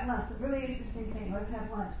let's have lunch. The really interesting thing, let's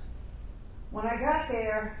have lunch. When I got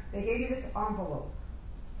there, they gave me this envelope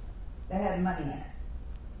that had money in it.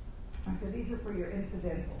 I said, these are for your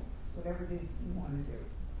incidentals, whatever it is you want to do.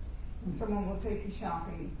 And someone will take you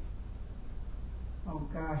shopping. Oh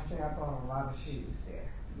gosh, I bought a lot of shoes there.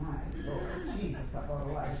 My Lord, Jesus, I bought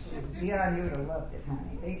a lot of shoes. Dion, you would have loved it,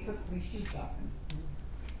 honey. They took me shoe shopping.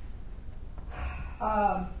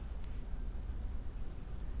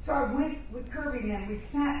 So I went with Kirby and then we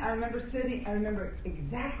sat. I remember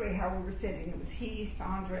exactly how we were sitting. It was he,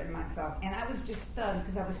 Sandra, and myself. And I was just stunned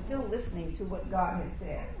because I was still listening to what God had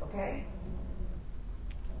said, okay?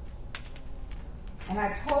 And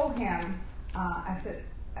I told him, I said,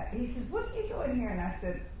 he said, what are you doing here? And I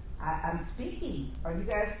said, I'm speaking. Are you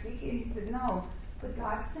guys speaking? He said, no, but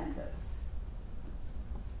God sent us.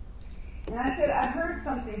 And I said, I heard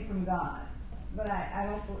something from God, but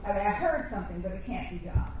I heard something, but it can't be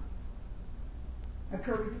God. Now,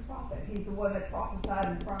 Kirby's a prophet. He's the one that prophesied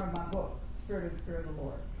in front of my book, Spirit of the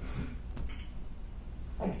Lord.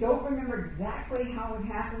 I don't remember exactly how it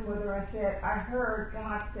happened, whether I said, I heard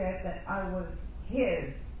God said that I was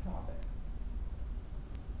his prophet.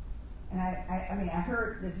 And I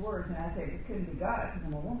heard these words, and I said, it couldn't be God because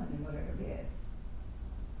I'm a woman and whatever it is.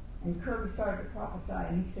 And Kirby started to prophesy,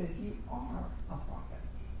 and he says, you are a prophet.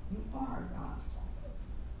 You are God's prophet.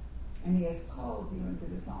 And he has called you into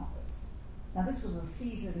this office. Now, this was a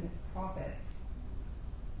seasoned prophet.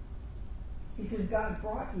 He says, God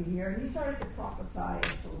brought you here, and he started to prophesy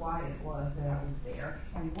as to why it was that I was there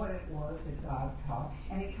and what it was that God taught.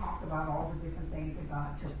 And he talked about all the different things that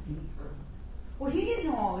God took me through. Well, he didn't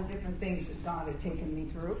know all the different things that God had taken me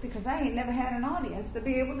through because I ain't never had an audience to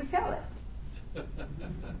be able to tell it.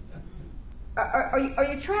 Are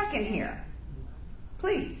you tracking here?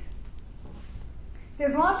 Please. See,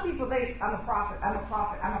 there's a lot of people, I'm a prophet,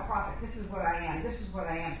 this is what I am.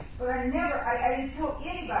 But I didn't tell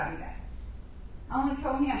anybody that. I only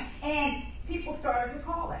told him. And people started to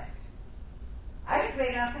call it. I didn't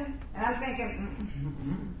say nothing. And I'm thinking,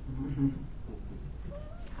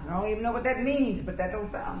 I don't even know what that means, but that don't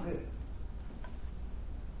sound good.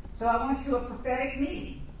 So I went to a prophetic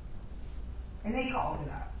meeting. And they called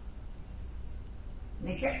it out. And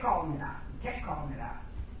they kept calling it out.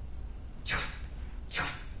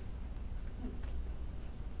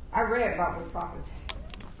 I read about what prophets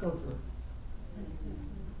go through.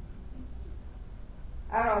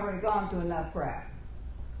 I'd already gone through enough crap.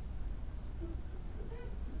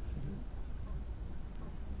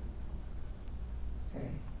 Okay.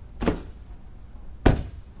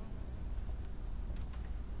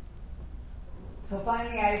 So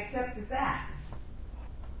finally I accepted that.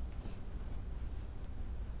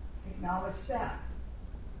 Acknowledged that.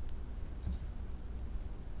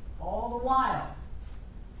 All the while,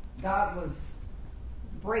 God was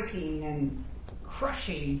breaking and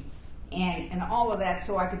crushing and all of that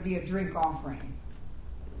so I could be a drink offering.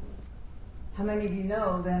 How many of you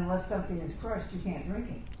know that unless something is crushed, you can't drink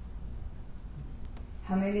it?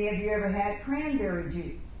 How many of you ever had cranberry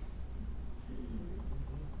juice?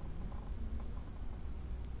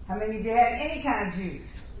 How many of you had any kind of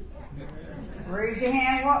juice? Raise your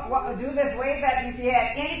hand. What, do this, wave that if you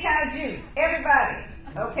had any kind of juice. Everybody.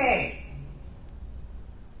 Okay.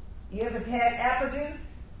 You ever had apple juice?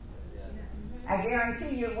 I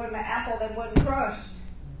guarantee you it wasn't an apple that wasn't crushed.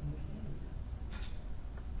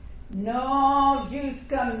 No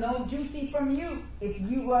juicy from you. If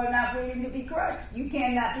you are not willing to be crushed, you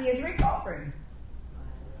cannot be a drink offering.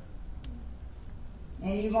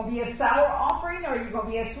 And you're going to be a sour offering or you're going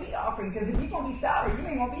to be a sweet offering. Because if you're going to be sour, you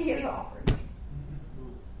ain't going to be his offering.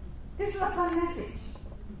 This is a fun message.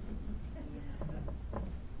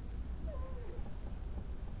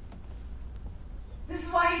 This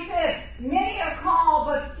is why he says, many are called,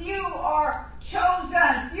 but few are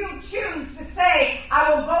chosen. Few choose to say,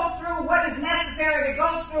 I will go through what is necessary to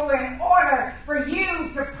go through in order for you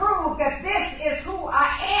to prove that this is who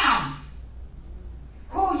I am.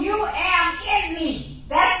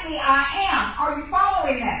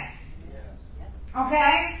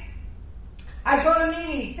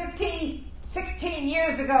 16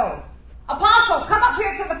 years ago. Apostle, come up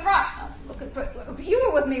here to the front. You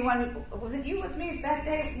were with me was it you with me that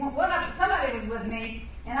day? Somebody was with me,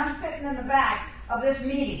 and I'm sitting in the back of this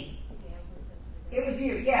meeting. It was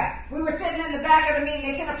you, yeah. We were sitting in the back of the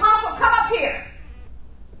meeting. They said, Apostle, come up here.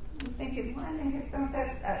 I'm thinking, why in the heck don't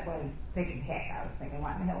that? I was thinking,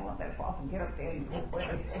 why in the hell won't that apostle get up there and go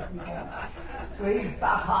where so he can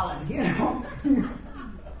stop hollering, you know?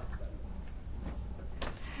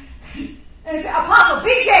 And he said, Apostle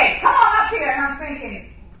BJ, come on up here. And I'm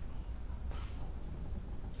thinking,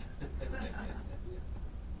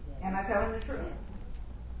 am I telling the truth?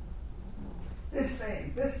 This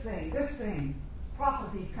thing,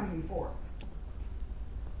 prophecy's coming forth.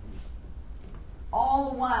 All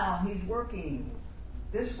the while he's working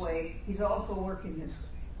this way, he's also working this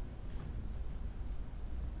way.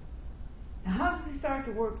 Now how does he start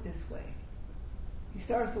to work this way? He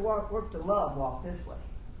starts to work the love walk this way.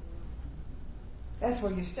 That's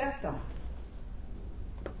where you stepped on.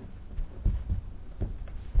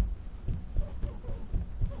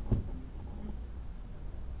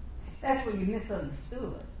 That's where you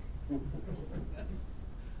misunderstood.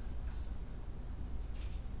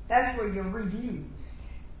 That's where you're reused.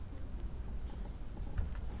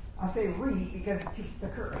 I say because it keeps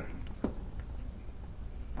occurring.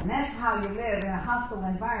 And that's how you live in a hostile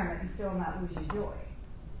environment and still not lose your joy.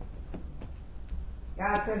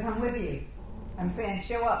 God says, I'm with you. I'm saying,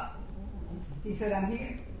 show up. He said, I'm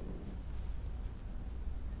here.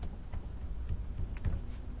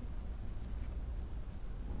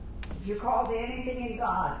 If you're called to anything in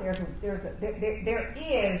God, there is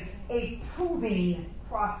a proving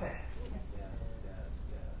process. Yes.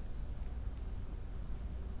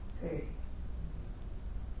 See?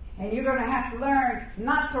 And you're going to have to learn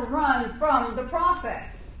not to run from the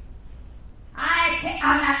process.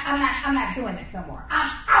 I'm not doing this no more.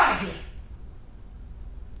 I'm out of here.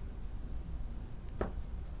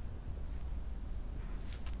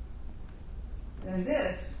 Then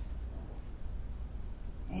this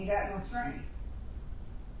ain't got no strength.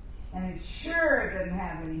 And it sure doesn't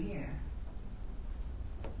have any here.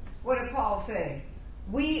 What did Paul say?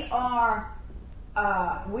 We are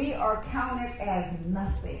counted as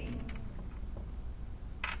nothing.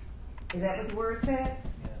 Is that what the word says?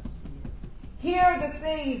 Yes. Here are the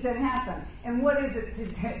things that happen. And what is it to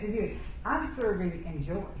do? I'm serving in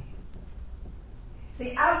joy.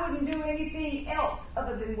 See, I wouldn't do anything else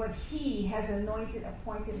other than what he has anointed,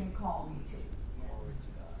 appointed, and called me to. Glory to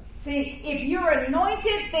God. See, if you're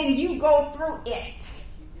anointed, then you go through it.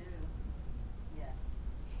 You do. Yes.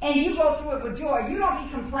 And you go through it with joy. You don't be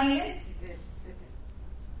complaining.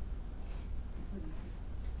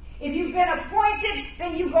 If you've been appointed,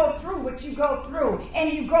 then you go through what you go through.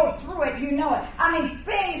 And you go through it, you know it. I mean,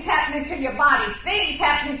 things happening to your body, things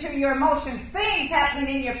happening to your emotions, things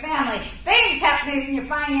happening in your family, things happening in your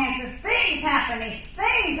finances, things happening,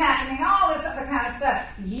 all this other kind of stuff.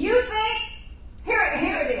 You think, here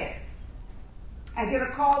it is. I get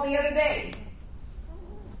a call the other day.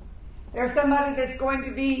 There's somebody that's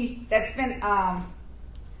been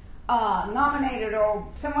nominated, or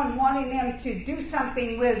someone wanting them to do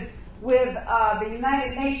something with the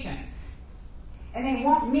United Nations, and they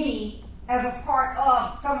want me as a part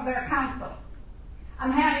of some of their council.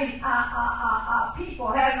 I'm having people.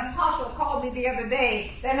 Had an apostle called me the other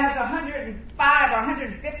day that has 105 or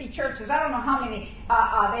 150 churches. I don't know how many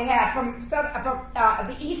they have from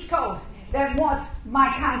the East Coast that wants my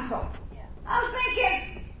counsel. Yeah. I'm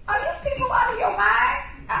thinking, are you people out of your mind?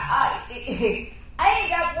 I ain't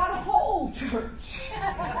got one whole church.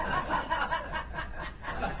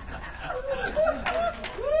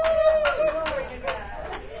 Glory to God.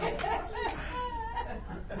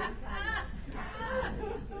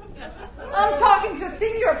 I'm talking to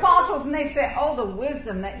senior apostles, and they say, oh, the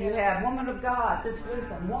wisdom that you have, woman of God, this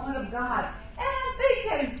wisdom, woman of God. And I'm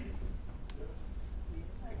thinking,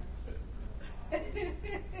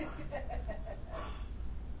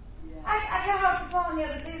 I got off the phone the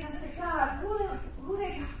other day, and I said, God, who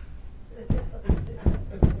they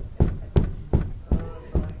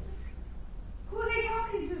who are they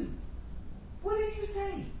talking to? What did you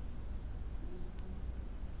say?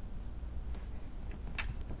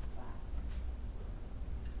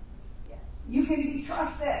 Yes. You can be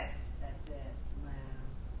trusted. That's it. Wow.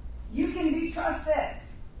 You can be trusted.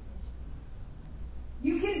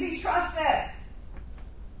 You can be trusted.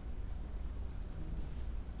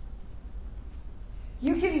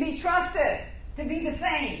 You can be trusted to be the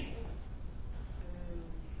same.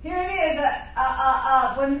 Here it is.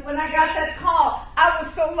 When I got that call, I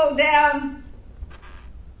was so low down.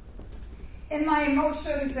 in my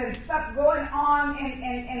emotions and stuff going on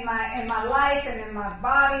in my life and in my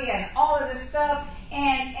body and all of this stuff.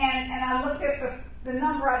 And I looked at the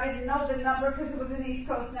number. I didn't know the number because it was an East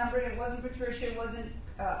Coast number. And it wasn't Patricia. It wasn't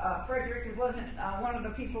Frederick. It wasn't one of the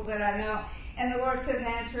people that I know. And the Lord says,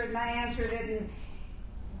 answer it. And I answered it.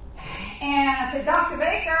 And I said, Dr.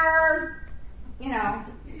 Baker, you know.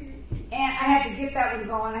 And I had to get that one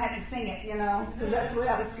going. I had to sing it, you know, because that's the way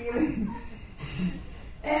I was feeling.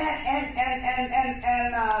 And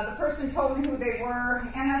the person told me who they were,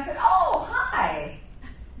 and I said, "Oh, hi."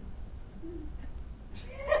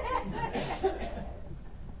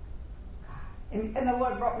 and the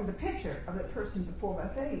Lord brought me the picture of the person before my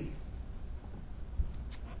face,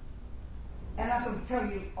 and I can tell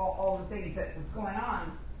you all the things that was going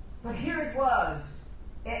on, but here it was,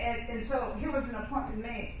 and so here was an appointment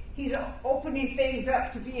made. He's opening things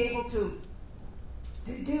up to be able to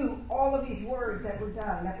do all of these words that were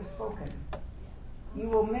done, that were spoken. You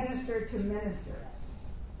will minister to ministers.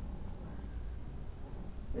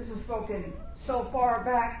 This was spoken so far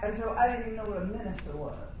back until I didn't even know what a minister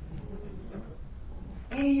was.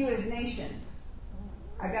 In you as nations,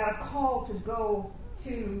 I got a call to go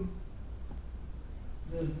to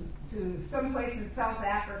someplace in South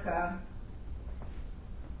Africa,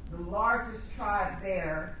 the largest tribe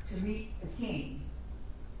there, to meet the king.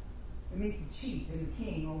 To meet the chief and the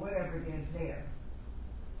king, or whatever it is there.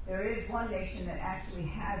 There is one nation that actually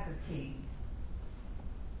has a king.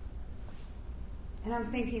 And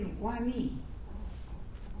I'm thinking, why me?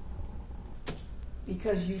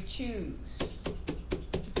 Because you choose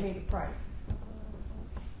to pay the price.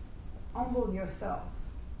 Humble yourself.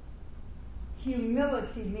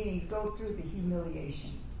 Humility means go through the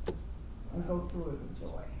humiliation and go through it with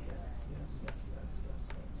joy. Yes.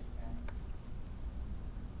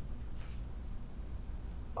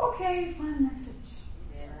 Okay, fun message.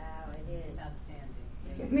 Wow, it is outstanding.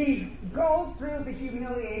 It means go through the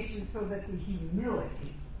humiliation so that the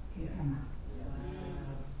humility can come out.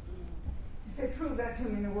 You say, prove that to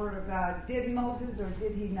me in the Word of God. Did Moses or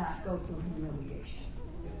did he not go through humiliation?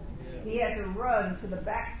 He had to run to the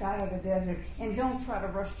backside of the desert, and don't try to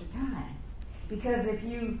rush the time. Because if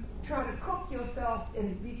you try to cook yourself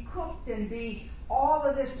and be cooked and be all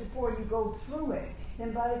of this before you go through it,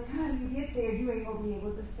 then by the time you get there, you ain't going to be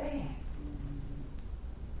able to stand.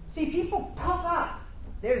 See, people puff up.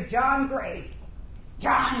 There's John Gray.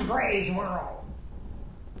 John Gray's world.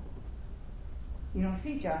 You don't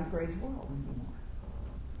see John Gray's world anymore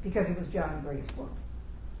because it was John Gray's world.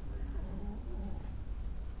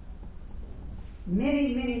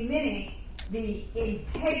 Many, the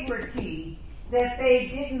integrity that they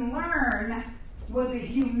didn't learn with the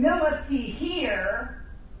humility here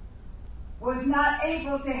was not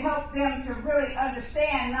able to help them to really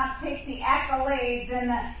understand, not take the accolades and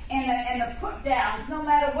the put downs, no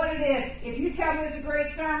matter what it is. If you tell me it's a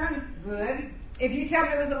great sermon, good. If you tell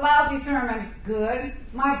me it was a lousy sermon, good.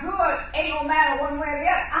 My good ain't gonna matter one way or the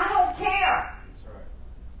other. I don't care. That's right.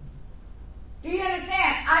 Do you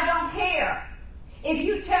understand? I don't care. If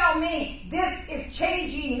you tell me this is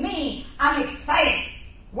changing me, I'm excited.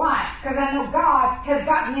 Why? Because I know God has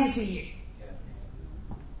gotten into you. Yes.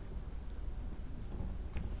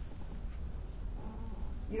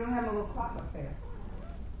 You don't have a little clock up there.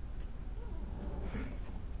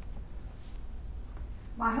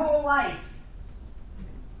 My whole life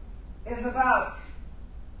is about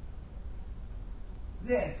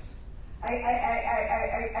this.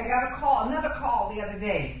 I got a call, another call the other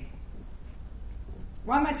day.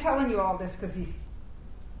 Why am I telling you all this? Because he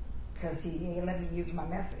let me use my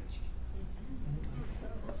message.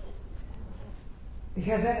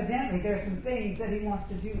 Because evidently there's some things that he wants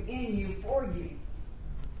to do in you, for you.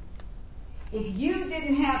 If you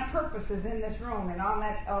didn't have purposes in this room and on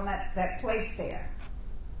that place there,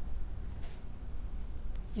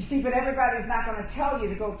 you see, but everybody's not going to tell you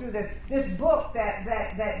to go through this book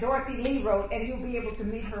that Dorothy Lee wrote, and you'll be able to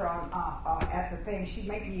meet her at the thing. She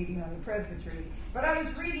might be even on the presbytery. But I was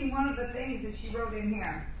reading one of the things that she wrote in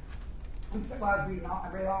here. And so I read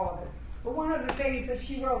all of it. But one of the things that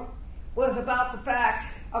she wrote was about the fact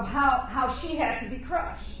of how she had to be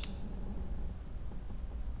crushed.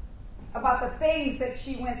 About the things that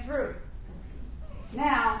she went through.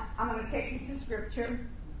 Now, I'm going to take you to Scripture.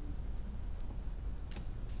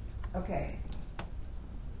 Okay.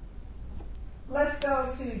 Let's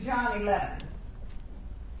go to John 11.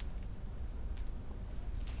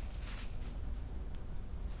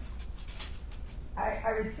 I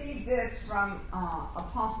received this from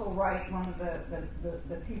Apostle Wright, one of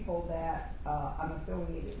the people that I'm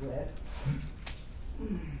affiliated with.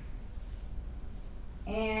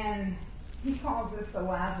 And he calls this the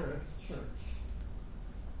Lazarus church.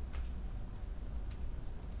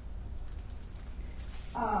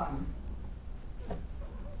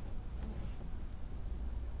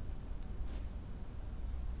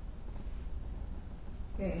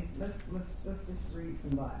 Okay, let's just read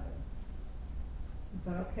some Bible. Is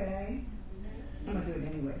that okay? I'm gonna do it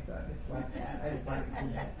anyway, so I just like that. I just like to do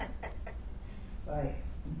that. It's like,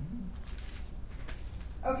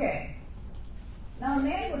 okay. Now a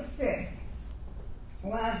man was sick,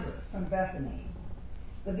 Lazarus from Bethany,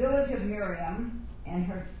 the village of Miriam and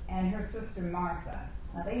her sister Martha.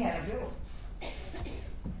 Now they had a village.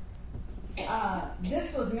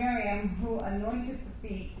 This was Miriam who anointed the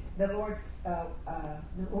feet,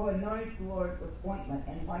 who anointed the Lord with ointment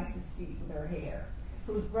and wiped his feet with her hair,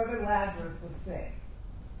 whose brother Lazarus was sick.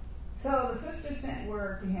 So the sister sent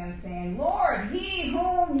word to him, saying, Lord, he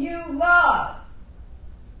whom you love,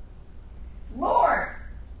 Lord,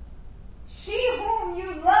 she whom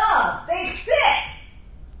you love, they sick.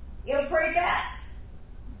 You ever prayed that?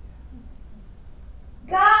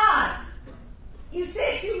 God, you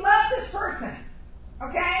said you love this person,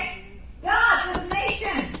 okay? God, this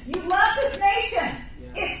nation, you love this nation,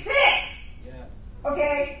 is sick, Yes.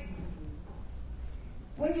 okay?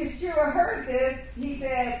 When Yeshua heard this, he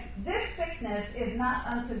said, this sickness is not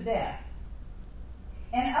unto death.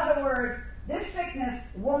 In other words, this sickness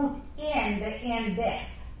won't end in death.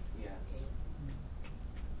 Yes.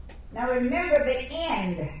 Now remember the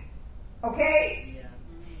end, okay? Yes.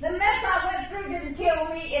 The mess I went through didn't kill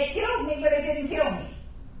me. It killed me, but it didn't kill me.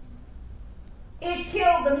 It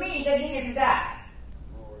killed the me that needed to die.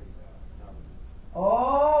 Glory to God.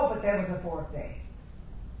 Oh, but there was a fourth day.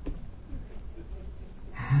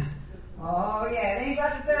 Oh, yeah, it ain't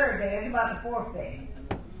about the third day. It's about the fourth day.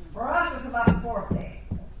 For us, it's about the fourth day.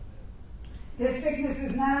 This sickness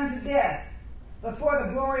is not unto death, but for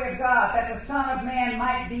the glory of God, that the Son of Man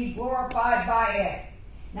might be glorified by it.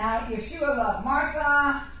 Now, Yeshua loved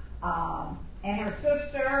Martha and her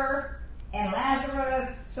sister and Lazarus.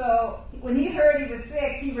 So when he heard he was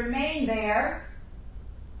sick, he remained there.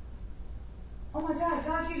 Oh my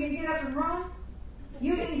God, you didn't get up and run?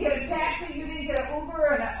 You didn't get a taxi? You didn't get an Uber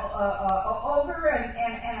and a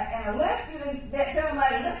Lyft? You didn't tell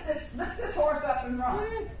somebody, lift this horse up and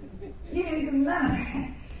run? You didn't do none of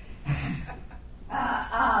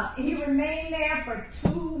that. He remained there for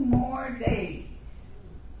 2 more days.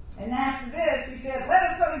 And after this, he said, let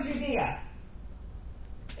us go to Judea.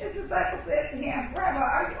 His disciples said to him, Rabbi,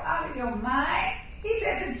 are you out of your mind? He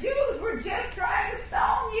said, the Jews were just trying to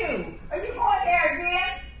stone you. Are you going there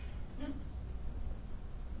again?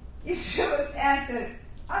 Yeshua answered,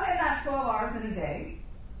 are there not 12 hours in a day?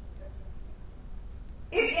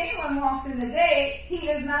 If anyone walks in the day, he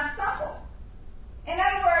does not stumble. In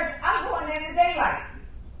other words, I'm going in the daylight.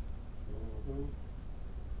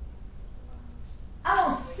 I'm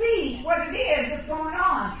going to see what it is that's going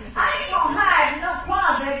on. I ain't going to hide in no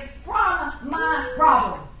closet from my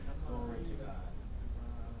problems. Glory to God.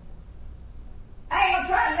 I ain't going to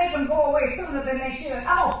try to make them go away sooner than they should.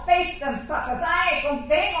 I'm going to face them suckers.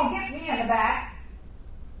 They ain't going to get me in the back.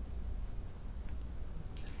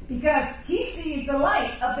 Because he sees the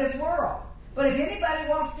light of this world. But if anybody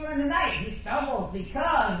walks during the night, he stumbles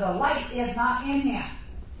because the light is not in him.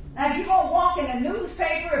 Now, if you're going to walk in a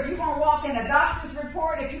newspaper, if you're going to walk in a doctor's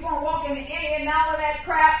report, if you're going to walk into any and all of that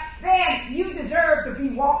crap, then you deserve to be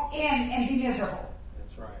walked in and be miserable.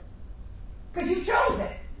 That's right. Because you chose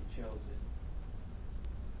it. You chose it.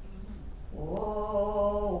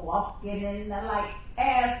 Oh, walking in the light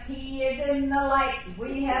as he is in the light.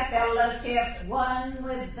 We have fellowship one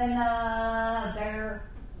with another.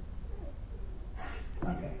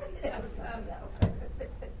 Okay.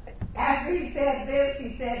 After he said this, he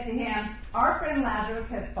said to him, our friend Lazarus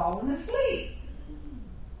has fallen asleep.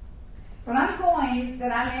 But I'm going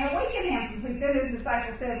that I may awaken him from sleep. Then his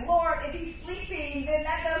disciple said, Lord, if he's sleeping, then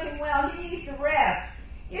that does him well. He needs to rest.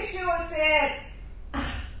 Yeshua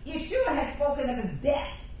had spoken of his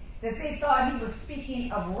death, that they thought he was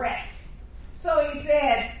speaking of rest. So he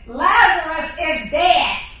said, Lazarus is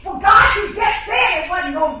dead. Well, God, you just said it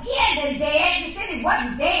wasn't going to end in dead. You said it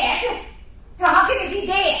wasn't dead. So how can it be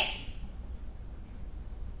dead?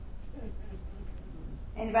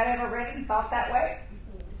 Anybody ever read it and thought that way?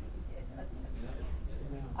 Yes,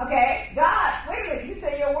 ma'am. Okay, God, wait a minute. You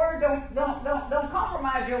say your word, don't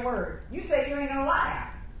compromise your word. You say you ain't gonna lie.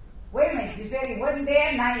 Wait a minute. You said he wasn't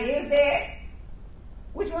dead, now he is dead.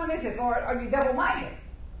 Which one is it, Lord? Are you double-minded?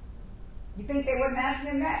 You think they wasn't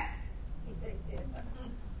asking him that?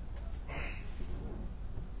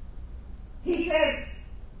 He said,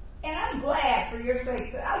 and I'm glad for your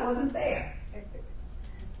sakes that I wasn't there.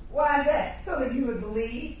 Why is that? So that you would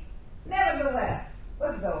believe. Nevertheless,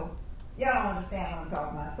 let's go. Y'all don't understand what I'm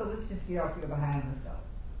talking about, so let's just get off your behind. Let's go.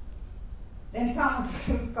 Then Thomas,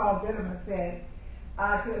 who's called Didymus, said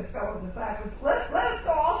to his fellow disciples, let us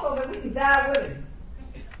go also that we can die with him.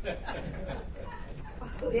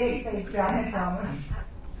 Big face giant Thomas.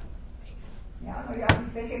 Y'all know y'all be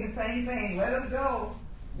thinking the same thing. Let us go.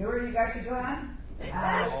 Dewey, you got your gun?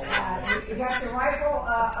 You got your rifle?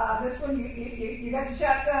 This one, you got your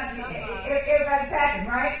shotgun? Everybody packing,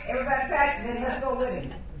 right? Everybody packing, then let's go with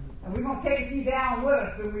him. And we're going to take you down with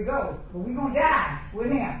us when we go. But we're going to die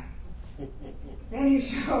with him. Then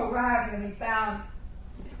Yeshua arrived and he found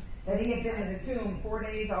that he had been in the tomb 4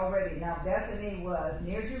 days already. Now Bethany was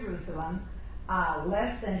near Jerusalem,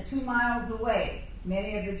 less than 2 miles away.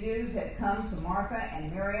 Many of the Jews had come to Martha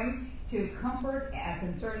and Miriam to comfort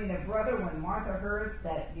concerning their brother. When Martha heard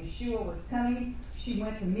that Yeshua was coming, she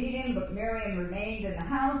went to meet him, but Miriam remained in the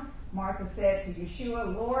house. Martha said to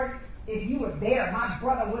Yeshua, Lord, if you were there, my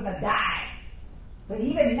brother wouldn't have died. But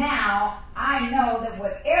even now, I know that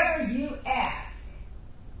whatever you ask,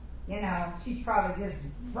 she's probably just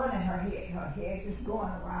running her head just going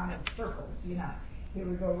around in circles, Here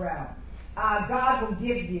we go around. God will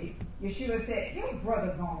give you. Yeshua said, your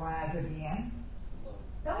brother gonna rise again.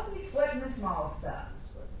 Don't be sweating the small stuff.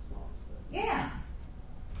 Yeah.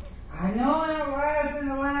 I know I'll rise in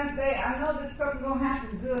the last day. I know that something's gonna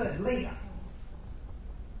happen good later.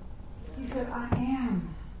 He said, I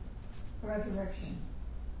am the resurrection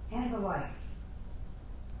and the life.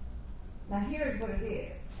 Now here's what it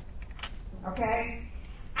is. Okay?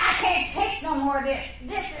 I can't take no more of this.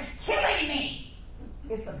 This is killing me.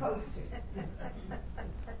 It's supposed to.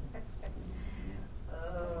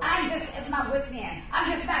 I'm just at my wit's end. I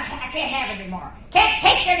can't have it anymore. Can't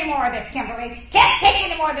take any more of this, Kimberly. Can't take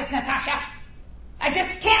any more of this, Natasha. I just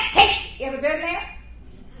can't take. You ever been there?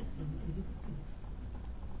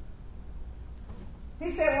 He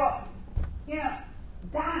said, well,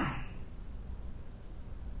 die.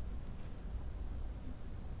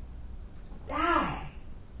 Die.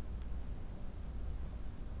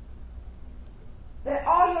 Let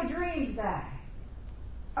all your dreams die.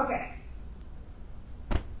 Okay.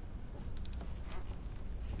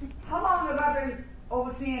 How long have I been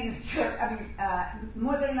overseeing this church?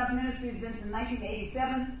 More Than Enough Ministry has been since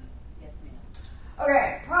 1987. Yes, ma'am.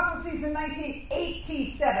 Okay, prophecies in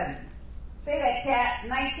 1987. Say that, Kat.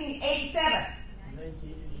 1987.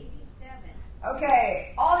 1987.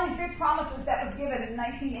 Okay, all these big promises that was given in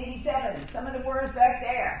 1987. Some of the words back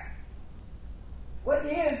there. What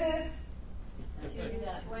year is this?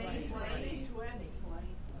 2020.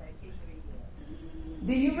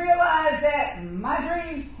 Do you realize that my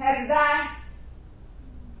dreams had to die?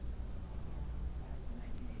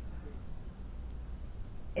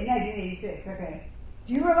 In 1986, okay.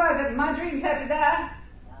 Do you realize that my dreams had to die?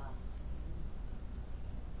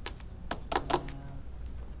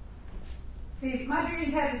 See, if my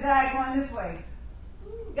dreams had to die going this way,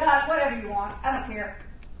 God, whatever you want, I don't care.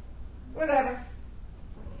 Whatever.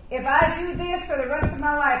 If I do this for the rest of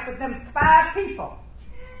my life with them 5 people,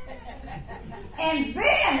 and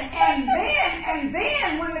then,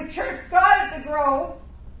 when the church started to grow,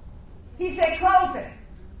 he said, close it.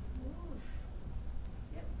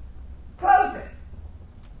 Close it.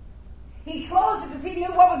 He closed it because he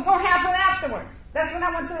knew what was going to happen afterwards. That's when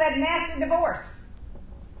I went through that nasty divorce.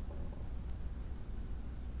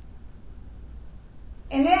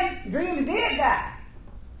 And then dreams did die.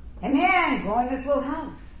 And then go in this little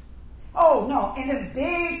house. Oh, no, in this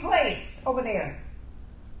big place over there.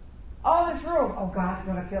 All this room. Oh, God's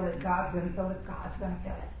going to fill it. God's going to fill it. God's going to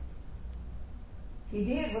fill it. He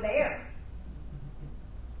did with air.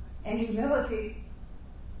 And humility.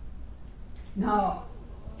 No,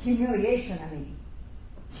 humiliation, I mean.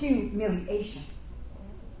 Humiliation.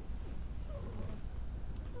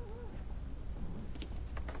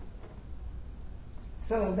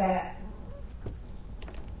 So that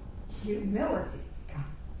humility,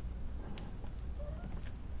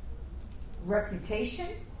 reputation.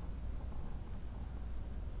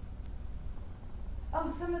 Oh,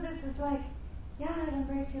 some of this is like, yeah, I haven't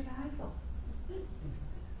read your Bible.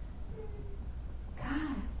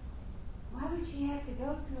 God, why would she have to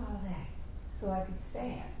go through all that so I could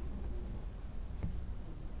stand?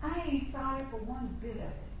 I ain't sorry for one bit of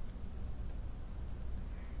it.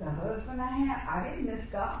 The husband I have, I didn't miss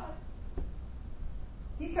God.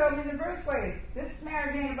 He told me in the first place, this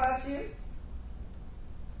marriage ain't about you.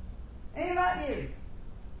 Ain't about you.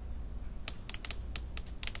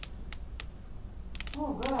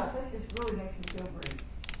 Oh God, that just really makes me feel great.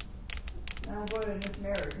 Now I'm going in this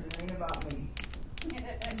marriage and it ain't about me.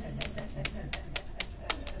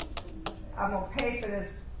 I'm going to pay for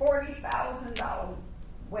this $40,000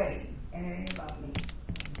 wedding, and it ain't about me.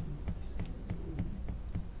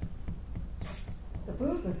 The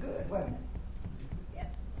food was good, wasn't it?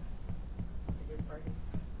 Yep. It's a good party.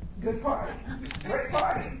 Good party. Great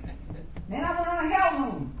party. Then I went on a hell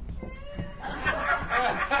moon.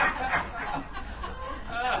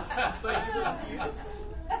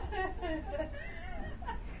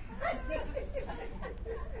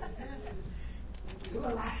 To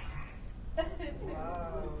Alaska.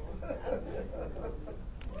 Wow.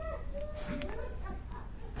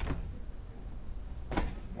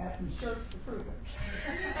 Got some shirts to prove it.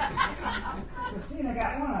 Christina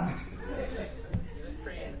got one of them. You look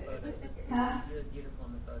pretty in the photo. Huh? You look beautiful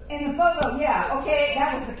in the photo. In the photo, yeah, okay,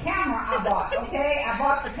 that was the camera I bought, okay? I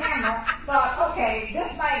bought the camera, thought, okay,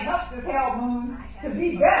 this might help this hell moon to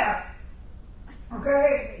be better.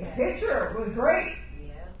 Okay, the picture was great.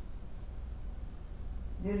 Yeah.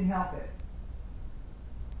 Didn't help it.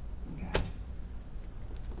 Okay.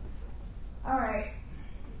 All right,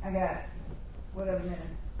 I got whatever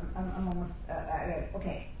minutes. I'm almost. I got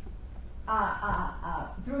okay.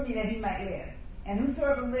 Through me that he might live, and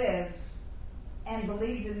whosoever lives and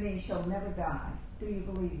believes in me shall never die. Do you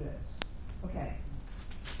believe this? Okay.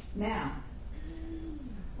 Now,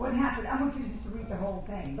 what happened? I want you just to read the whole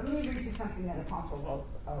thing, but let me read you something that Apostle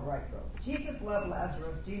Wright wrote. Jesus loved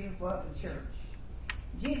Lazarus. Jesus loved the church.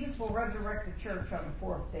 Jesus will resurrect the church on the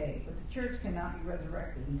fourth day, but the church cannot be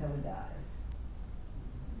resurrected until it dies.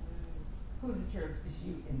 Who's the church? It's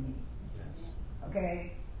you and me. Yes.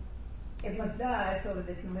 Okay? It must die so that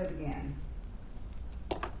it can live again.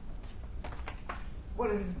 What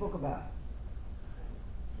is this book about?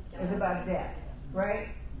 It's about death, right?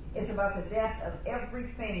 It's about the death of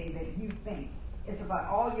everything that you think. It's about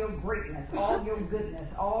all your greatness, all your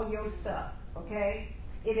goodness, all your stuff, okay?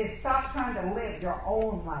 It is stop trying to live your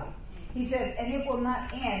own life. He says, and it will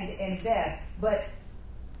not end in death, but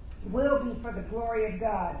will be for the glory of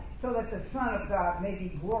God, so that the Son of God may be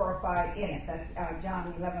glorified in it. That's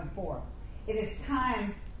John 11:4. It is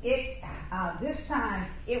time. This time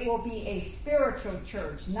it will be a spiritual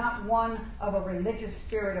church, not one of a religious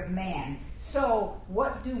spirit of man. So,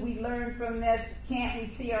 what do we learn from this? Can't we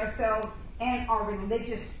see ourselves and our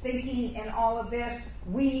religious thinking in all of this?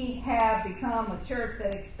 We have become a church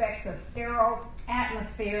that expects a sterile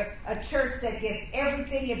atmosphere, a church that gets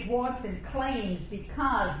everything it wants and claims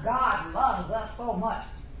because God loves us so much.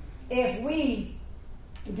 If we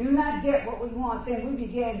do not get what we want, then we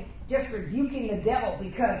begin just rebuking the devil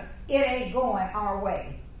because it ain't going our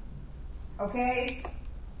way. Okay?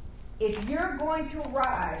 If you're going to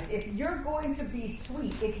rise, if you're going to be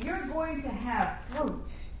sweet, if you're going to have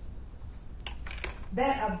fruit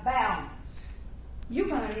that abounds, you're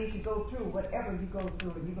going to need to go through whatever you go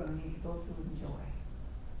through, and you're going to need to go through in joy.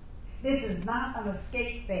 This is not an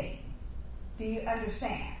escape thing. Do you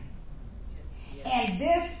understand? And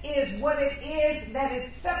this is what it is, that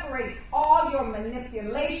it's separating all your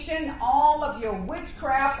manipulation, all of your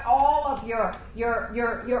witchcraft, all of your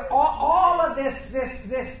all of this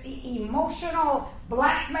emotional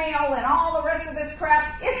blackmail and all the rest of this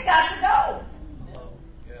crap. It's got to go.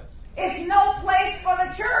 Yes. It's no place for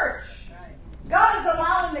the church. God is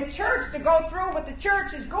allowing the church to go through what the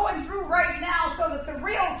church is going through right now so that the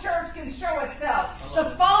real church can show itself.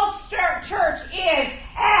 The false church is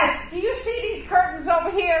as, do you see these curtains over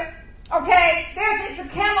here? Okay, it's a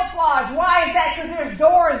camouflage. Why is that? Because there's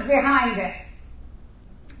doors behind it.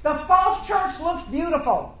 The false church looks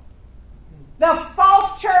beautiful. The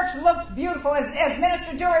false church looks beautiful, as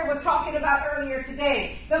Minister Dury was talking about earlier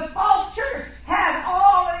today. The false church has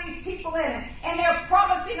all of these people in it, and they're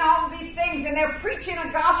promising all of these things, and they're preaching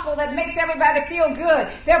a gospel that makes everybody feel good.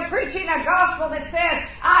 They're preaching a gospel that says,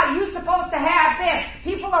 you're supposed to have this.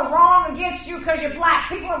 People are wrong against you because you're black.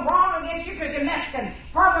 People are wrong against you because you're Mexican.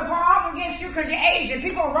 People are wrong against you because you're Asian.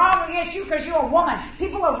 People are wrong against you because you're a woman.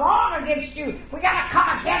 People are wrong against you. We got to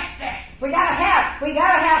come against this. We got to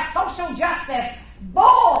have social justice.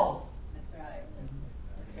 Bull. That's right.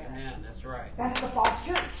 Amen. That's right. That's the false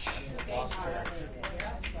church. That's the false church.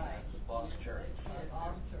 That's the false church.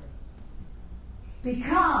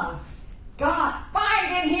 Because God,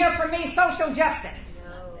 find in here for me social justice.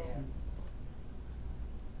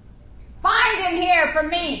 Find in here for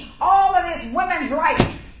me all of this women's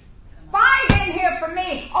rights. Find in here for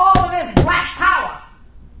me all of this black power.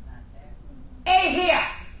 Ain't here.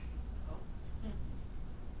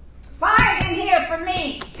 Find in here for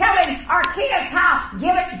me telling our kids how,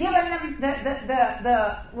 giving them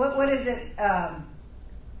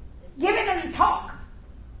giving them the talk.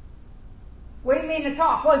 What do you mean the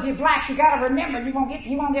talk? Well, if you're black, you got to remember you won't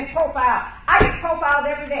get profiled. I get profiled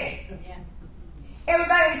every day. Yeah.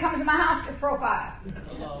 Everybody that comes to my house gets profiled.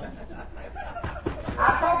 Hello.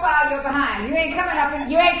 I profile your behind. You ain't coming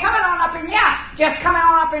on up in here. Just coming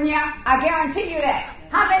on up in here. I guarantee you that.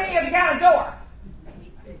 How many of you got a door?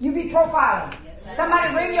 You be profiling.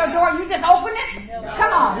 Somebody ring your door, you just open it?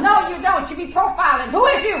 Come on. No, you don't. You be profiling. Who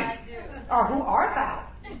is you? Or who art thou?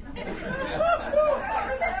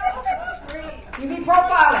 You be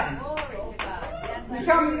profiling. You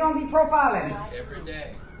tell me you don't be profiling. Every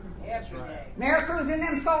day. That's right. Mary Cruz and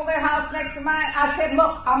them sold their house next to mine. I said,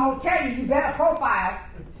 look, I'm going to tell you, you better profile.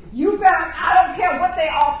 You better, I don't care what they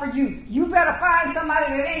offer you. You better find somebody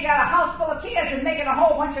that ain't got a house full of kids and making a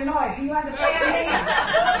whole bunch of noise. Do you understand me?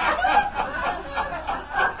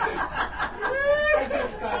 I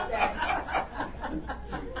just got that.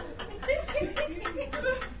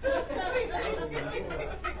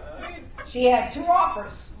 She had 2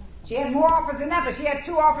 offers. She had more offers than that, but she had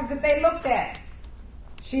 2 offers that they looked at.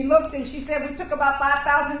 She looked and she said, we took about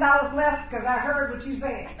 $5,000 left because I heard what you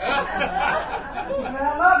said. She said,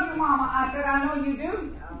 I love you, Mama. I said, I know you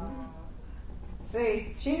do.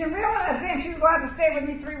 See, she didn't realize then she was going to have to stay with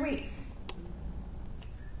me 3 weeks.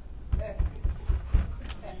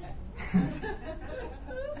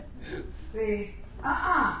 See,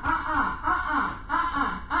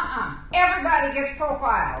 everybody gets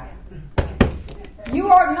profiled. You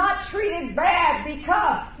are not treated bad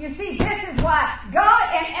because, you see, this is why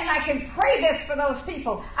God, and I can pray this for those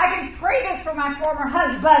people. I can pray this for my former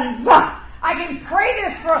husbands. I can pray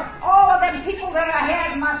this for all of them people that I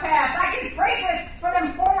had in my past. I can pray this for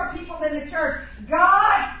them former people in the church.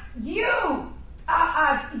 God, you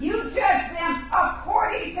judge them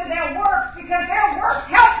according to their works because their works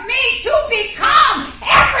help me to become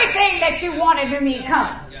everything that you wanted me to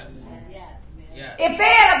become. If they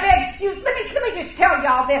had a big, let me just tell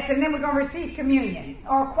y'all this, and then we're going to receive communion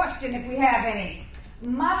or a question if we have any.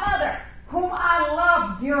 My mother, whom I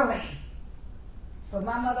love dearly, but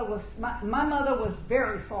my mother was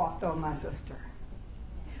very soft on my sister.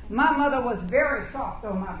 My mother was very soft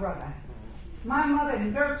on my brother. My mother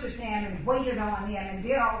nurtured them and waited on them and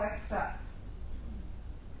did all that stuff.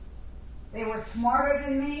 They were smarter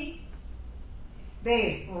than me.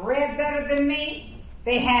 They read better than me.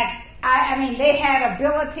 They had they had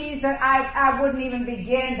abilities that I wouldn't even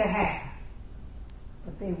begin to have.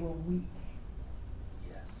 But they were weak.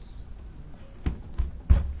 Yes.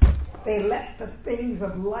 They let the things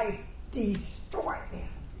of life destroy them.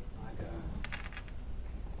 My God.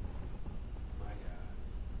 My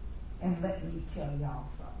God. And let me tell y'all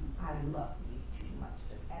something. I love you too much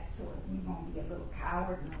for that. So if you're going to be a little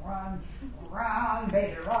coward and run,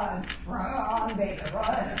 baby, run, baby,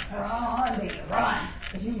 run, baby, run.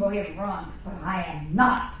 Because you can go ahead and run. But I am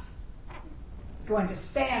not going to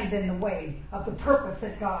stand in the way of the purpose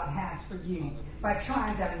that God has for you by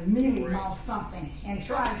trying to mealy mouth something and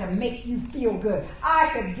trying to make you feel good. I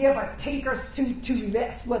could give a tinker's two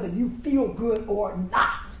less whether you feel good or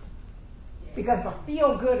not. Because the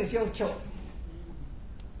feel good is your choice.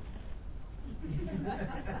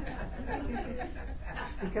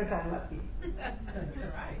 It's because I love you. That's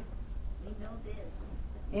right. We know this.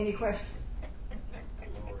 Any questions?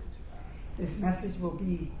 Glory to God. This message will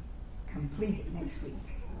be completed next week.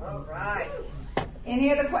 All right.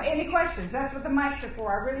 Any questions? That's what the mics are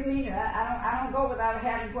for. I really mean it. I don't go without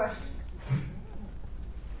having questions.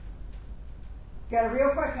 Got a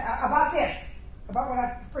real question about this? About what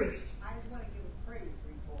I preached? I just want to give a praise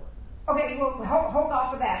report. Okay, well, hold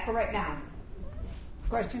off of that for right now.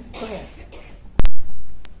 Question? Go ahead.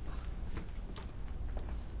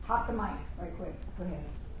 Hop the mic right quick. Go ahead.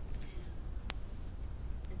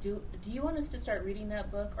 Do you want us to start reading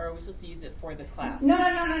that book, or are we supposed to use it for the class? No.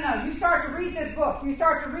 You start to read this book. You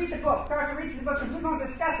start to read the book. Start to read the book, because we're going to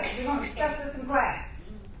discuss it. We're going to discuss this in class.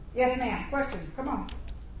 Yes, ma'am. Question. Come on.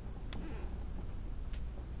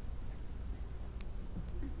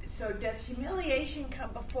 So does humiliation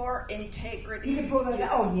come before integrity? You can pull it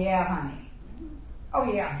out. Oh, yeah, honey. Oh,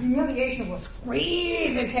 yeah. Humiliation will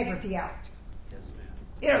squeeze integrity out. Yes, ma'am.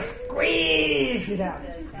 It'll squeeze it out.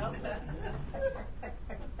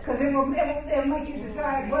 Because it'll make you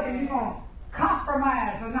decide whether you're going to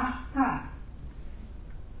compromise or not, huh?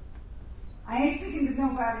 I ain't speaking to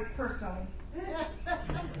nobody personally.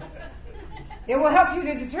 It will help you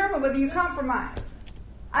to determine whether you compromise.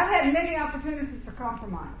 I've had many opportunities to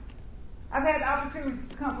compromise. I've had opportunities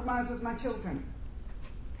to compromise with my children.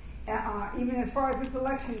 Even as far as this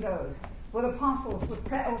election goes, with apostles, with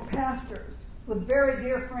pastors, with very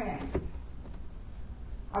dear friends.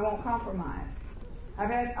 I won't compromise. I've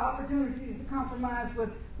had opportunities to compromise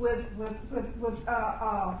with because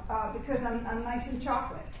I'm nice and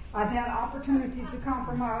chocolate. I've had opportunities to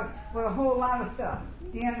compromise with a whole lot of stuff.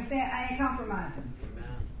 Do you understand? I ain't compromising.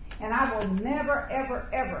 Amen. And I will never, ever,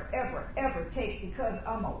 ever, ever, ever take because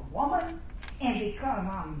I'm a woman and because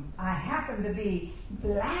I happen to be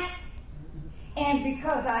black and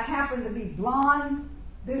because I happen to be blonde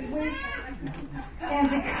this week and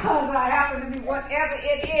because I happen to be whatever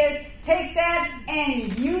it is, take that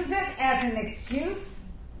and use it as an excuse.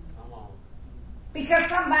 Come on. Because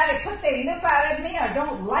somebody put their lip out at me or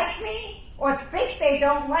don't like me or think they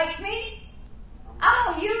don't like me. I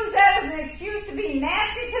don't use that as an excuse to be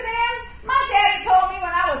nasty to them. My daddy told me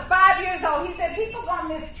when I was 5 years old, he said, people going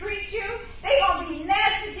to mistreat you. They going to be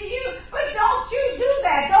nasty to you. But don't you do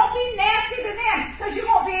that. Don't be nasty to them because you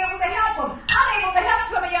won't be able to help them. I'm able to help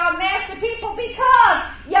some of y'all nasty people because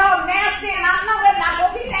y'all nasty and I'm not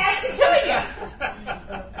going to be nasty to you.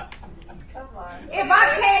 Come on. If I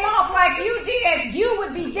came off like you did, you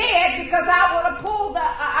would be dead because I would have pulled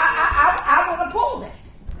I would have pulled it.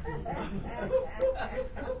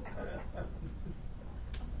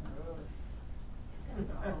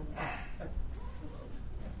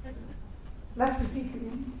 Let's receive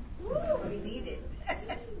communion. We need it.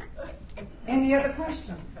 Any other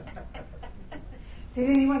questions? Did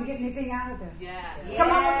anyone get anything out of this? Yeah.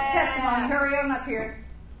 Come on with the testimony. Hurry on up here.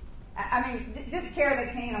 I mean, just carry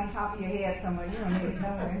the cane on top of your head somewhere. You don't need it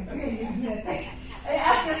nowhere. You ain't using that thing.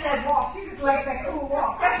 That's just that walk. She just like that cool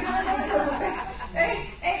walk. That's nothing to do with that.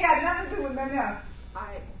 Ain't got nothing to do with nothing else.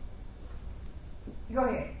 Go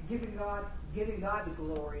ahead. Giving God the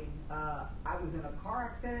glory. I was in a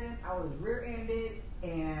car accident. I was rear-ended,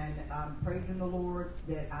 and I'm praising the Lord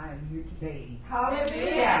that I am here today.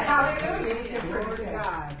 Hallelujah. Hallelujah. Glory to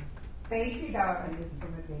God. Thank you, And darling. this is for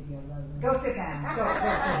my baby. I love her. Go sit down. Go sit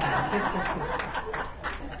down. Just go sit down.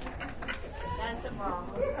 That's a mom.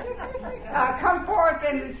 Come forth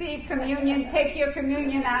and receive communion. Take your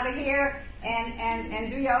communion out of here and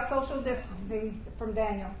do your social distancing from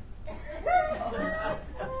Daniel.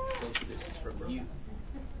 Social distance from you.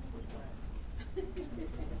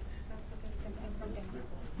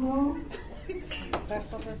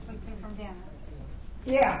 Social distancing from Daniel.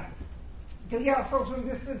 Yeah. Do your social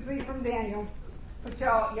distancing from Daniel. Put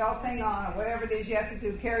y'all thing on or whatever it is you have to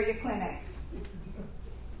do. Carry your Kleenex.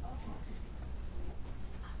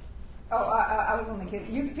 Oh, I was only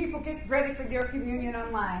kidding. You people get ready for your communion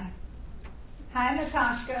online. Hi,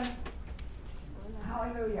 Natasha.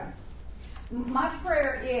 Hallelujah. My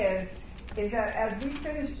prayer is that as we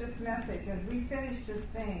finish this message, as we finish this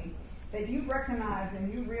thing, that you recognize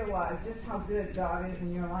and you realize just how good God is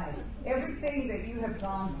in your life. Everything that you have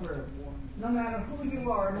gone through, no matter who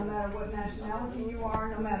you are, no matter what nationality you are,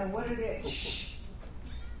 no matter what it is,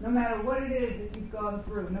 no matter what it is that you've gone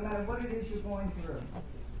through, no matter what it is you're going through,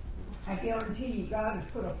 I guarantee you God has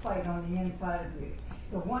put a fight on the inside of you.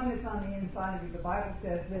 The one that's on the inside of you, the Bible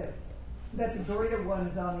says this, that the greater one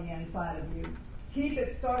is on the inside of you. He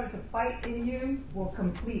that started the fight in you will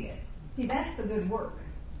complete it. See, that's the good work.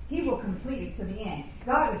 He will complete it to the end.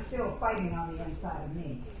 God is still fighting on the inside of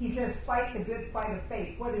me. He says, fight the good fight of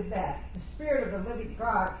faith. What is that? The Spirit of the living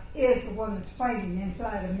God is the one that's fighting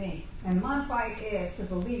inside of me. And my fight is to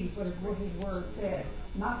believe what His Word says.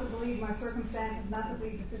 Not to believe my circumstances, not to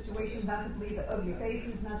believe the situation, not to believe the ugly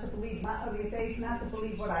faces, not to believe my ugly face, not to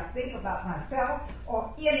believe what I think about myself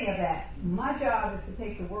or any of that. My job is to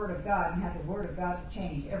take the Word of God and have the Word of God to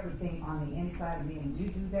change everything on the inside of me. And you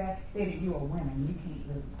do that, baby, you're a winner. You can't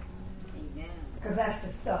lose. Because that's the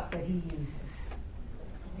stuff that He uses.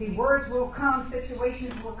 See, words will come,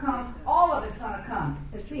 situations will come, all of it's going to come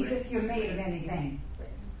to see if you're made of anything.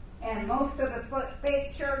 And most of the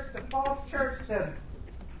fake church, the false church, the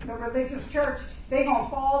religious church, they're going to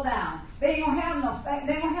fall down. They don't have no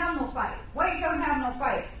fight. Why you don't have no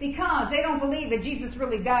fight? Because they don't believe that Jesus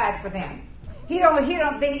really died for them. He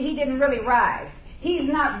didn't really rise. He's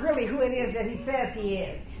not really who it is that He says He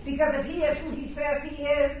is. Because if He is who He says He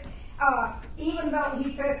is, even though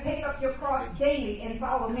He said, take up your cross daily and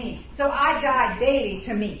follow me. So I die daily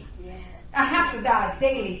to me. Yes. I have to die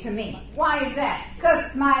daily to me. Why is that?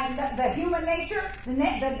 Because the human nature, the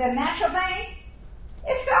natural thing,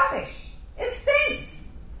 is selfish. It stinks.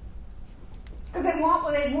 Because it wants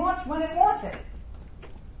what it wants when it wants it.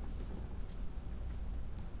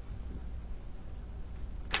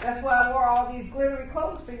 That's why I wore all these glittery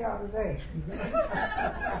clothes for y'all today.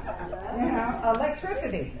 You know,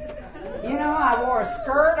 electricity. You know, I wore a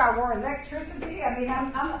skirt. I wore electricity. I mean,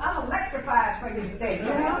 I'm electrified for you today. You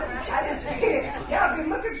know, I just figured y'all be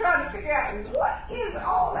looking, trying to figure out what is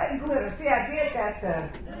all that glitter. See, I did that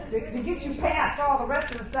to get you past all the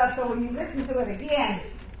rest of the stuff. So when you listen to it again,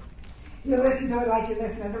 you listen to it like you're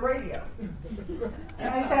listening to radio. And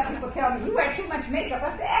I used to have people tell me, "You wear too much makeup."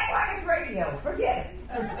 I say, "Act like it's radio. Forget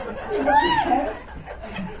it."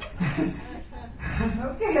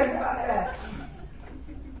 Who cares about that?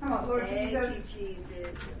 Come on, Lord Jesus. Thank you,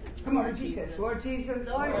 Jesus. Come on, repeat this. Lord Jesus.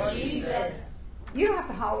 Lord Jesus. You don't have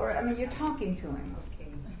to holler. I mean, you're talking to him.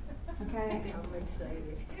 Okay? I'm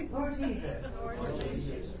excited. Lord Jesus. Lord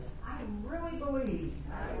Jesus. I really believe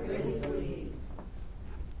I really believe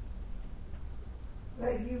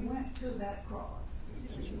that you went to that cross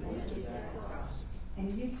that you went to that cross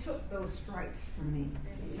and you took those stripes for me.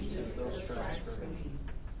 and you took those stripes for me.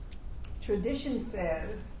 Tradition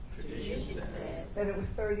says Tradition says that it was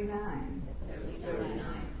 39. that was 39.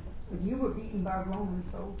 When you were beaten by Roman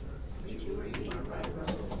soldiers. That you were beaten by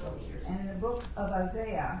Roman soldiers. And in the book of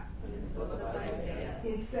Isaiah, In the book of Isaiah,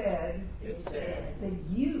 it said it says that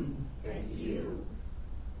you, that you,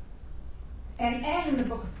 and in the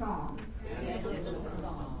book of Psalms, and in the book of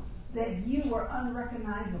Psalms, that you were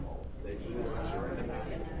unrecognizable. That you are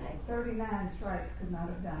unrecognizable. 39 stripes could not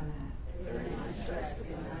have done that. 39 stripes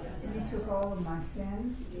could not have done You that. took all of my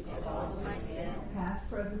sin, You took all of my sin, past,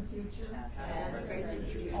 present, future, past, present,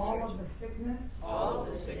 future, all of the sickness, all of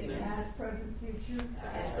the sickness, past, present, future,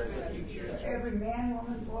 past, present, future, for every man,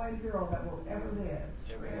 woman, boy, and girl that will ever live,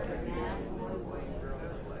 every man, woman, boy, and girl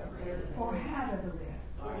that will ever live, or have ever lived.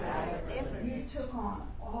 or have ever You took on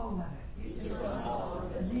all of it. You took on all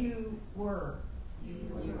of it. You were You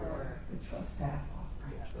were the trespass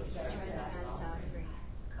offering. the trespass offering.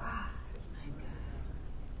 God. My God.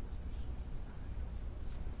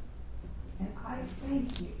 And I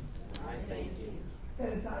thank you I thank you.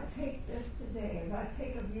 that as I take this today, as I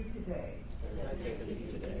take of you today, As I take of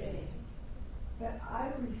you today, that I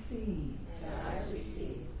receive that I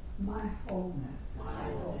receive my wholeness,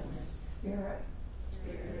 my wholeness, spirit,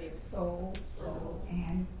 spirit, soul, soul,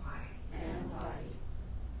 and body. and body.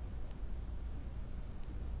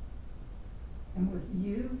 And with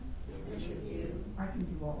you, And with you, I can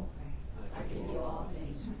do all things. I can do all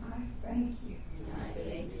things. And I thank you And I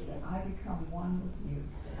thank you that I become one with you.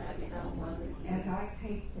 that I become one with you. As I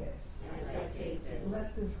take this, As I take this,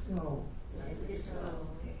 let this go let this go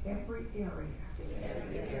to every area to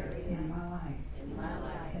every area in my life in my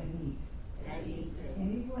life that needs that needs it.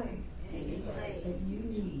 any place Any that place you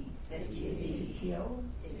need that you to need kill,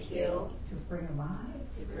 to kill, to bring alive,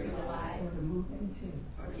 to bring alive, or to move into.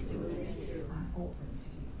 or to move into. I'm open to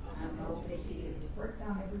you. I'm open to you. Break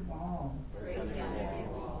down every wall, Break down every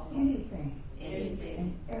wall, anything anything,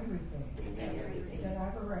 and everything and everything that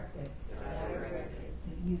I've erected that I erected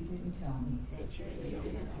that you didn't tell me to. that you didn't tell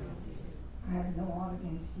me to do. I have no ought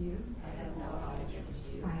against you. I have no ought against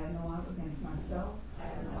you. I have no ought against myself. I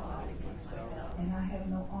have no ought against myself. And I have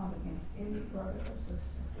no ought against any brother or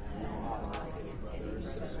sister. I have no ought against any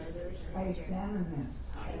brother or sister. I examine this.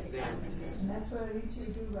 I examine this. And that's what I need you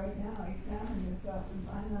to do right now. Examine yourself and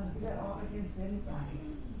find out if you got ought against anybody.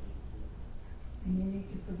 And you need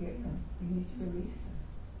to forgive them. You need to release them.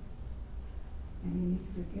 And you need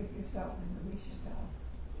to forgive yourself and release yourself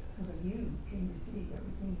so that you can receive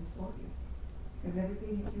everything that's for you. Because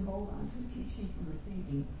everything that you hold on to keeps you from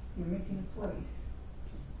receiving. You're making a place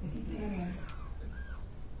that you can't enter.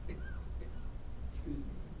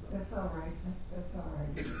 That's all right. That's all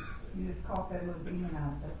right. You just cough that little demon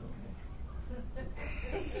out. That's okay.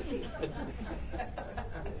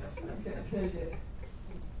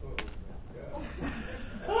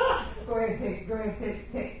 Go ahead, take. Go ahead,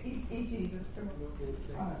 take. Eat Jesus. Come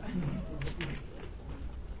on.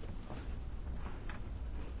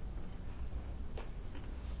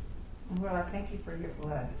 Lord, I thank you for your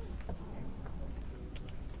blood.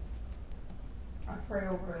 I pray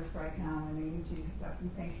over us right now in the name of Jesus that we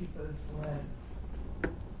thank you for this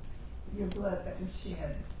blood. Your blood that was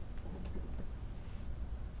shed.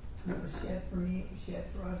 It was shed for me, it was shed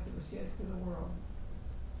for us, it was shed for the world.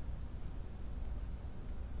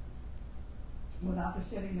 Without the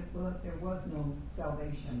shedding of blood, there was no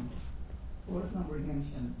salvation. There was no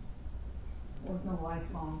redemption. There was no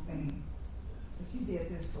lifelong thing. But you did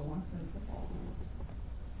this for once and for all.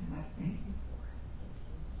 And I thank you for it.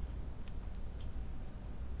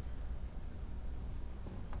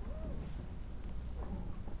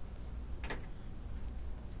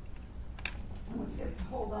 I want you guys to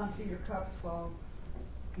hold on to your cups while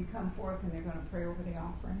you come forth and they're going to pray over the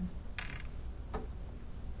offering.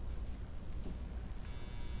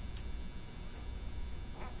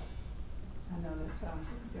 I know that sounds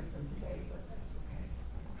different today, but that's okay.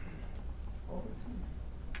 Oh, this one.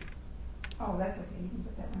 Oh, that's okay. You can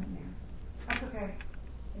put that one in there. That's okay.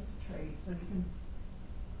 It's a trade, so you can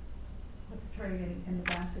put the trade in the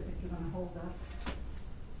basket that you're going to hold up.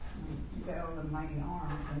 You got all the mighty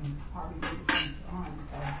arms and Harvey Davidson's arms,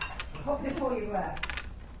 so just hold your breath.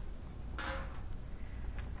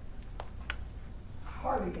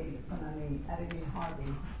 Harley Davidson, I didn't mean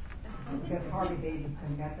Harvey. Because Harley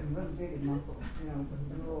Davidson got them little bitty muscles, with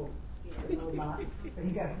the little knots. But he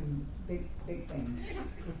got some big things.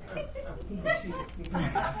 He can shoot. Go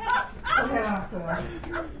ahead, my son.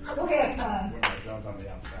 Go ahead, son. Jones on the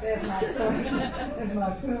outside. That's my son. That's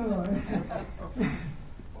my son.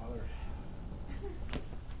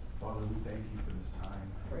 Father, we thank you for this time.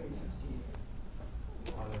 Praise you, Jesus.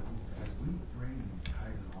 Father, as we bring these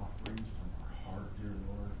tithes and offerings from our heart, dear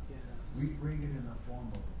Lord, we bring it in the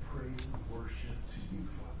form of praise and worship to you,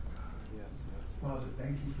 Father God. Father,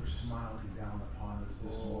 thank you for smiling down upon us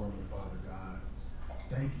this morning, Father God.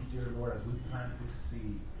 Thank you, dear Lord, as we plant this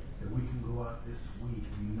seed, that we can go out this week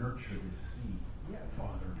and nurture this seed,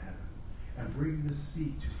 Father in heaven, and bring this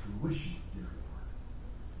seed to fruition, dear Lord.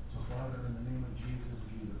 So, Father, in the name of Jesus,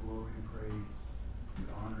 we give you the glory and praise. We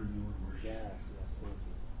honor you and worship. Yes, thank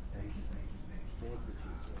you. Thank you, thank you, thank you. Thank you,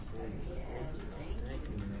 Jesus. Thank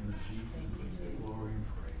you. In the name of Jesus, we give you the glory and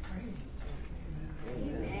praise.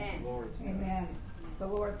 Amen. Glory to God. Amen. The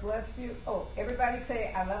Lord bless you. Oh, everybody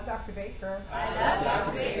say, I love Dr. Baker. I love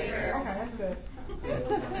Dr. Baker. Okay, that's good.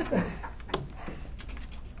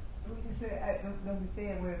 We can say, don't be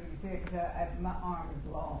saying whatever you say, because my arm is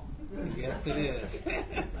long. Yes, it is. You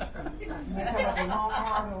talk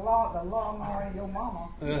about the long arm of your mama.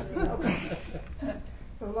 Okay.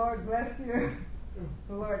 The Lord bless you.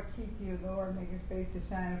 The Lord keep you. The Lord make his face to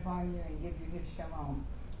shine upon you and give you his shalom.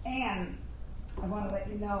 And I want to let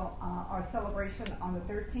you know, our celebration on the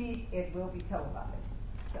 13th, it will be televised.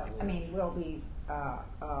 So, will be,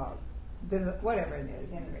 whatever it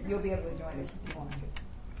is. Anyway, you'll be able to join us if you want to.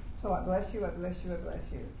 So I bless you, I bless you, I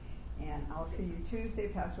bless you. And I'll see you Tuesday.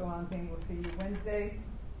 Pastor Alonzine will see you Wednesday.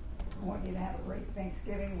 I want you to have a great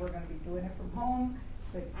Thanksgiving. We're going to be doing it from home,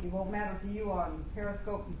 but it won't matter to you on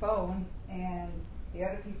Periscope and phone. And the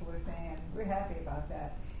other people are saying, we're happy about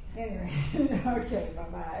that. Anyway, okay,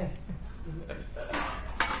 bye-bye.